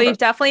don't. Well, you've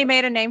definitely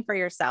made a name for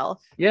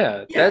yourself.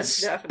 Yeah,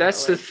 that's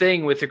the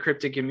thing with the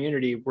cryptid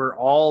community. We're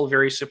all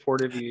very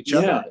supportive of each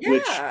other.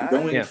 Which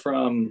going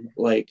from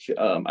like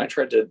I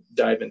tried to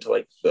dive into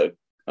like the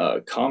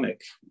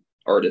comic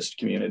artist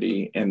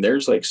community, and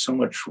there's like so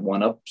much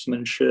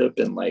one-upsmanship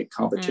and like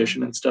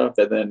competition and stuff,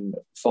 and then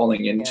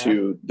falling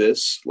into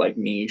this like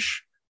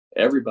niche,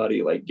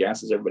 everybody like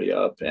gasses everybody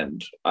up,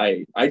 and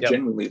I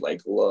genuinely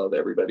like love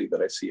everybody that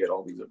I see at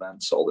all these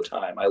events all the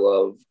time. I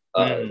love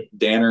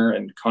Danner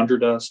and Conjure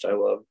Dust. I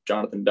love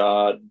Jonathan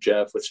Dodd,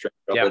 Jeff with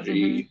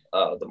Strangeology,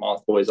 the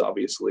Moth Boys,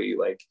 obviously,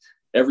 like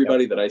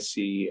everybody that I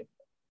see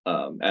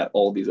at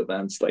all these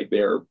events, like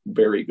they're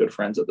very good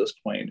friends at this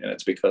point, and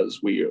it's because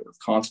we are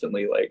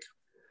constantly like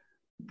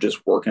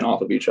just working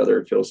off of each other,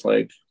 it feels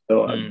like.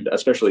 So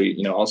especially,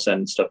 you know, I'll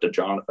send stuff to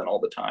Jonathan all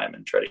the time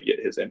and try to get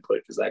his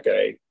input, because that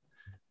guy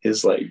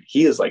is like,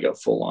 he is like a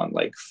full-on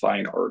like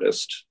fine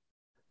artist,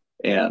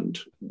 and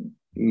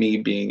me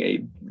being a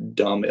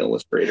dumb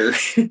illustrator,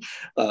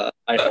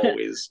 I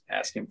always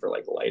ask him for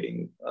like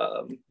lighting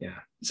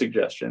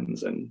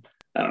suggestions, and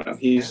I don't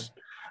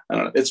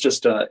know, it's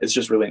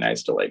just really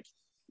nice to like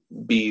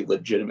be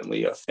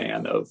legitimately a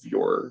fan of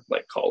your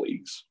like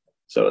colleagues.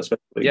 So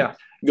especially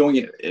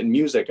going in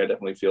music, I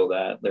definitely feel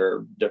that there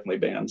are definitely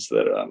bands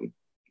that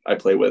I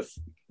play with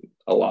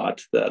a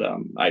lot that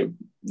I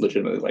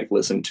legitimately like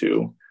listen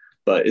to,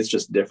 but it's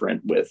just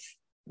different with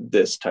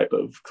this type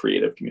of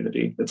creative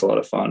community. It's a lot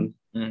of fun.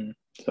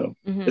 So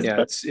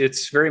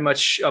it's very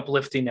much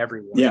uplifting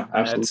everyone. Yeah,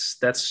 absolutely.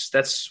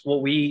 That's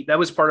what that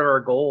was part of our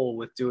goal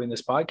with doing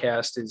this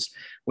podcast, is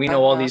we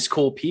know all these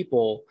cool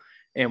people,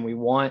 and we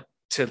want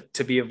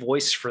to be a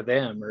voice for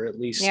them, or at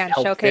least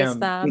help showcase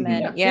them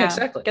and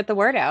exactly, get the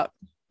word out.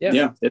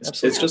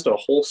 It's just a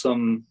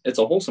wholesome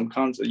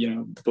concept, you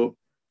know.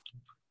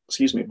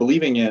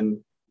 Believing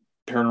in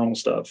paranormal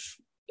stuff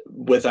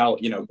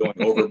without, you know,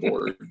 going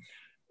overboard.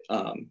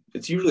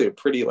 It's usually a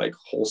pretty like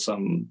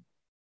wholesome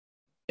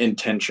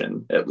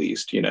intention, at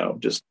least, you know,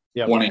 just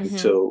wanting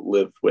to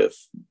live with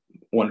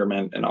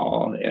wonderment and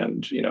awe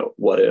and, you know,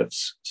 what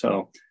ifs.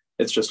 So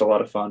it's just a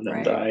lot of fun,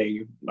 and I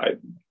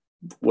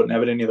wouldn't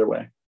have it any other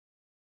way.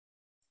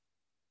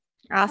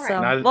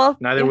 Awesome.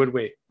 Neither would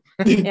we.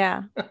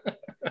 Yeah.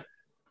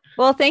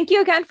 Well, thank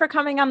you again for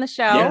coming on the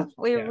show. Yeah.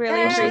 We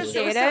really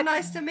appreciate it. So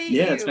nice to meet you.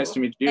 Yeah, it's nice to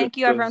meet you. Thank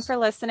you, everyone, for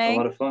listening. A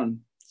lot of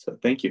fun. So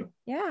thank you.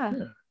 Yeah.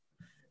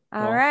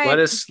 All right.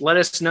 Let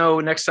us know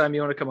next time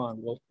you want to come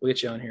on. We'll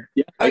get you on here.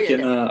 Yeah,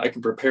 I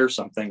can prepare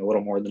something a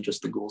little more than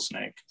just the ghoul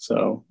snake.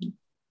 So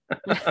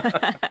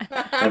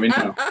let me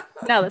know.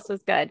 No, this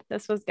was good.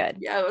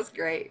 Yeah, it was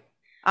great.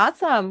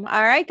 Awesome.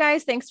 All right,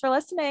 guys. Thanks for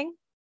listening.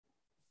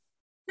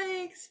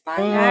 Thanks. Bye.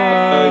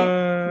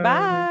 Bye.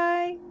 Bye.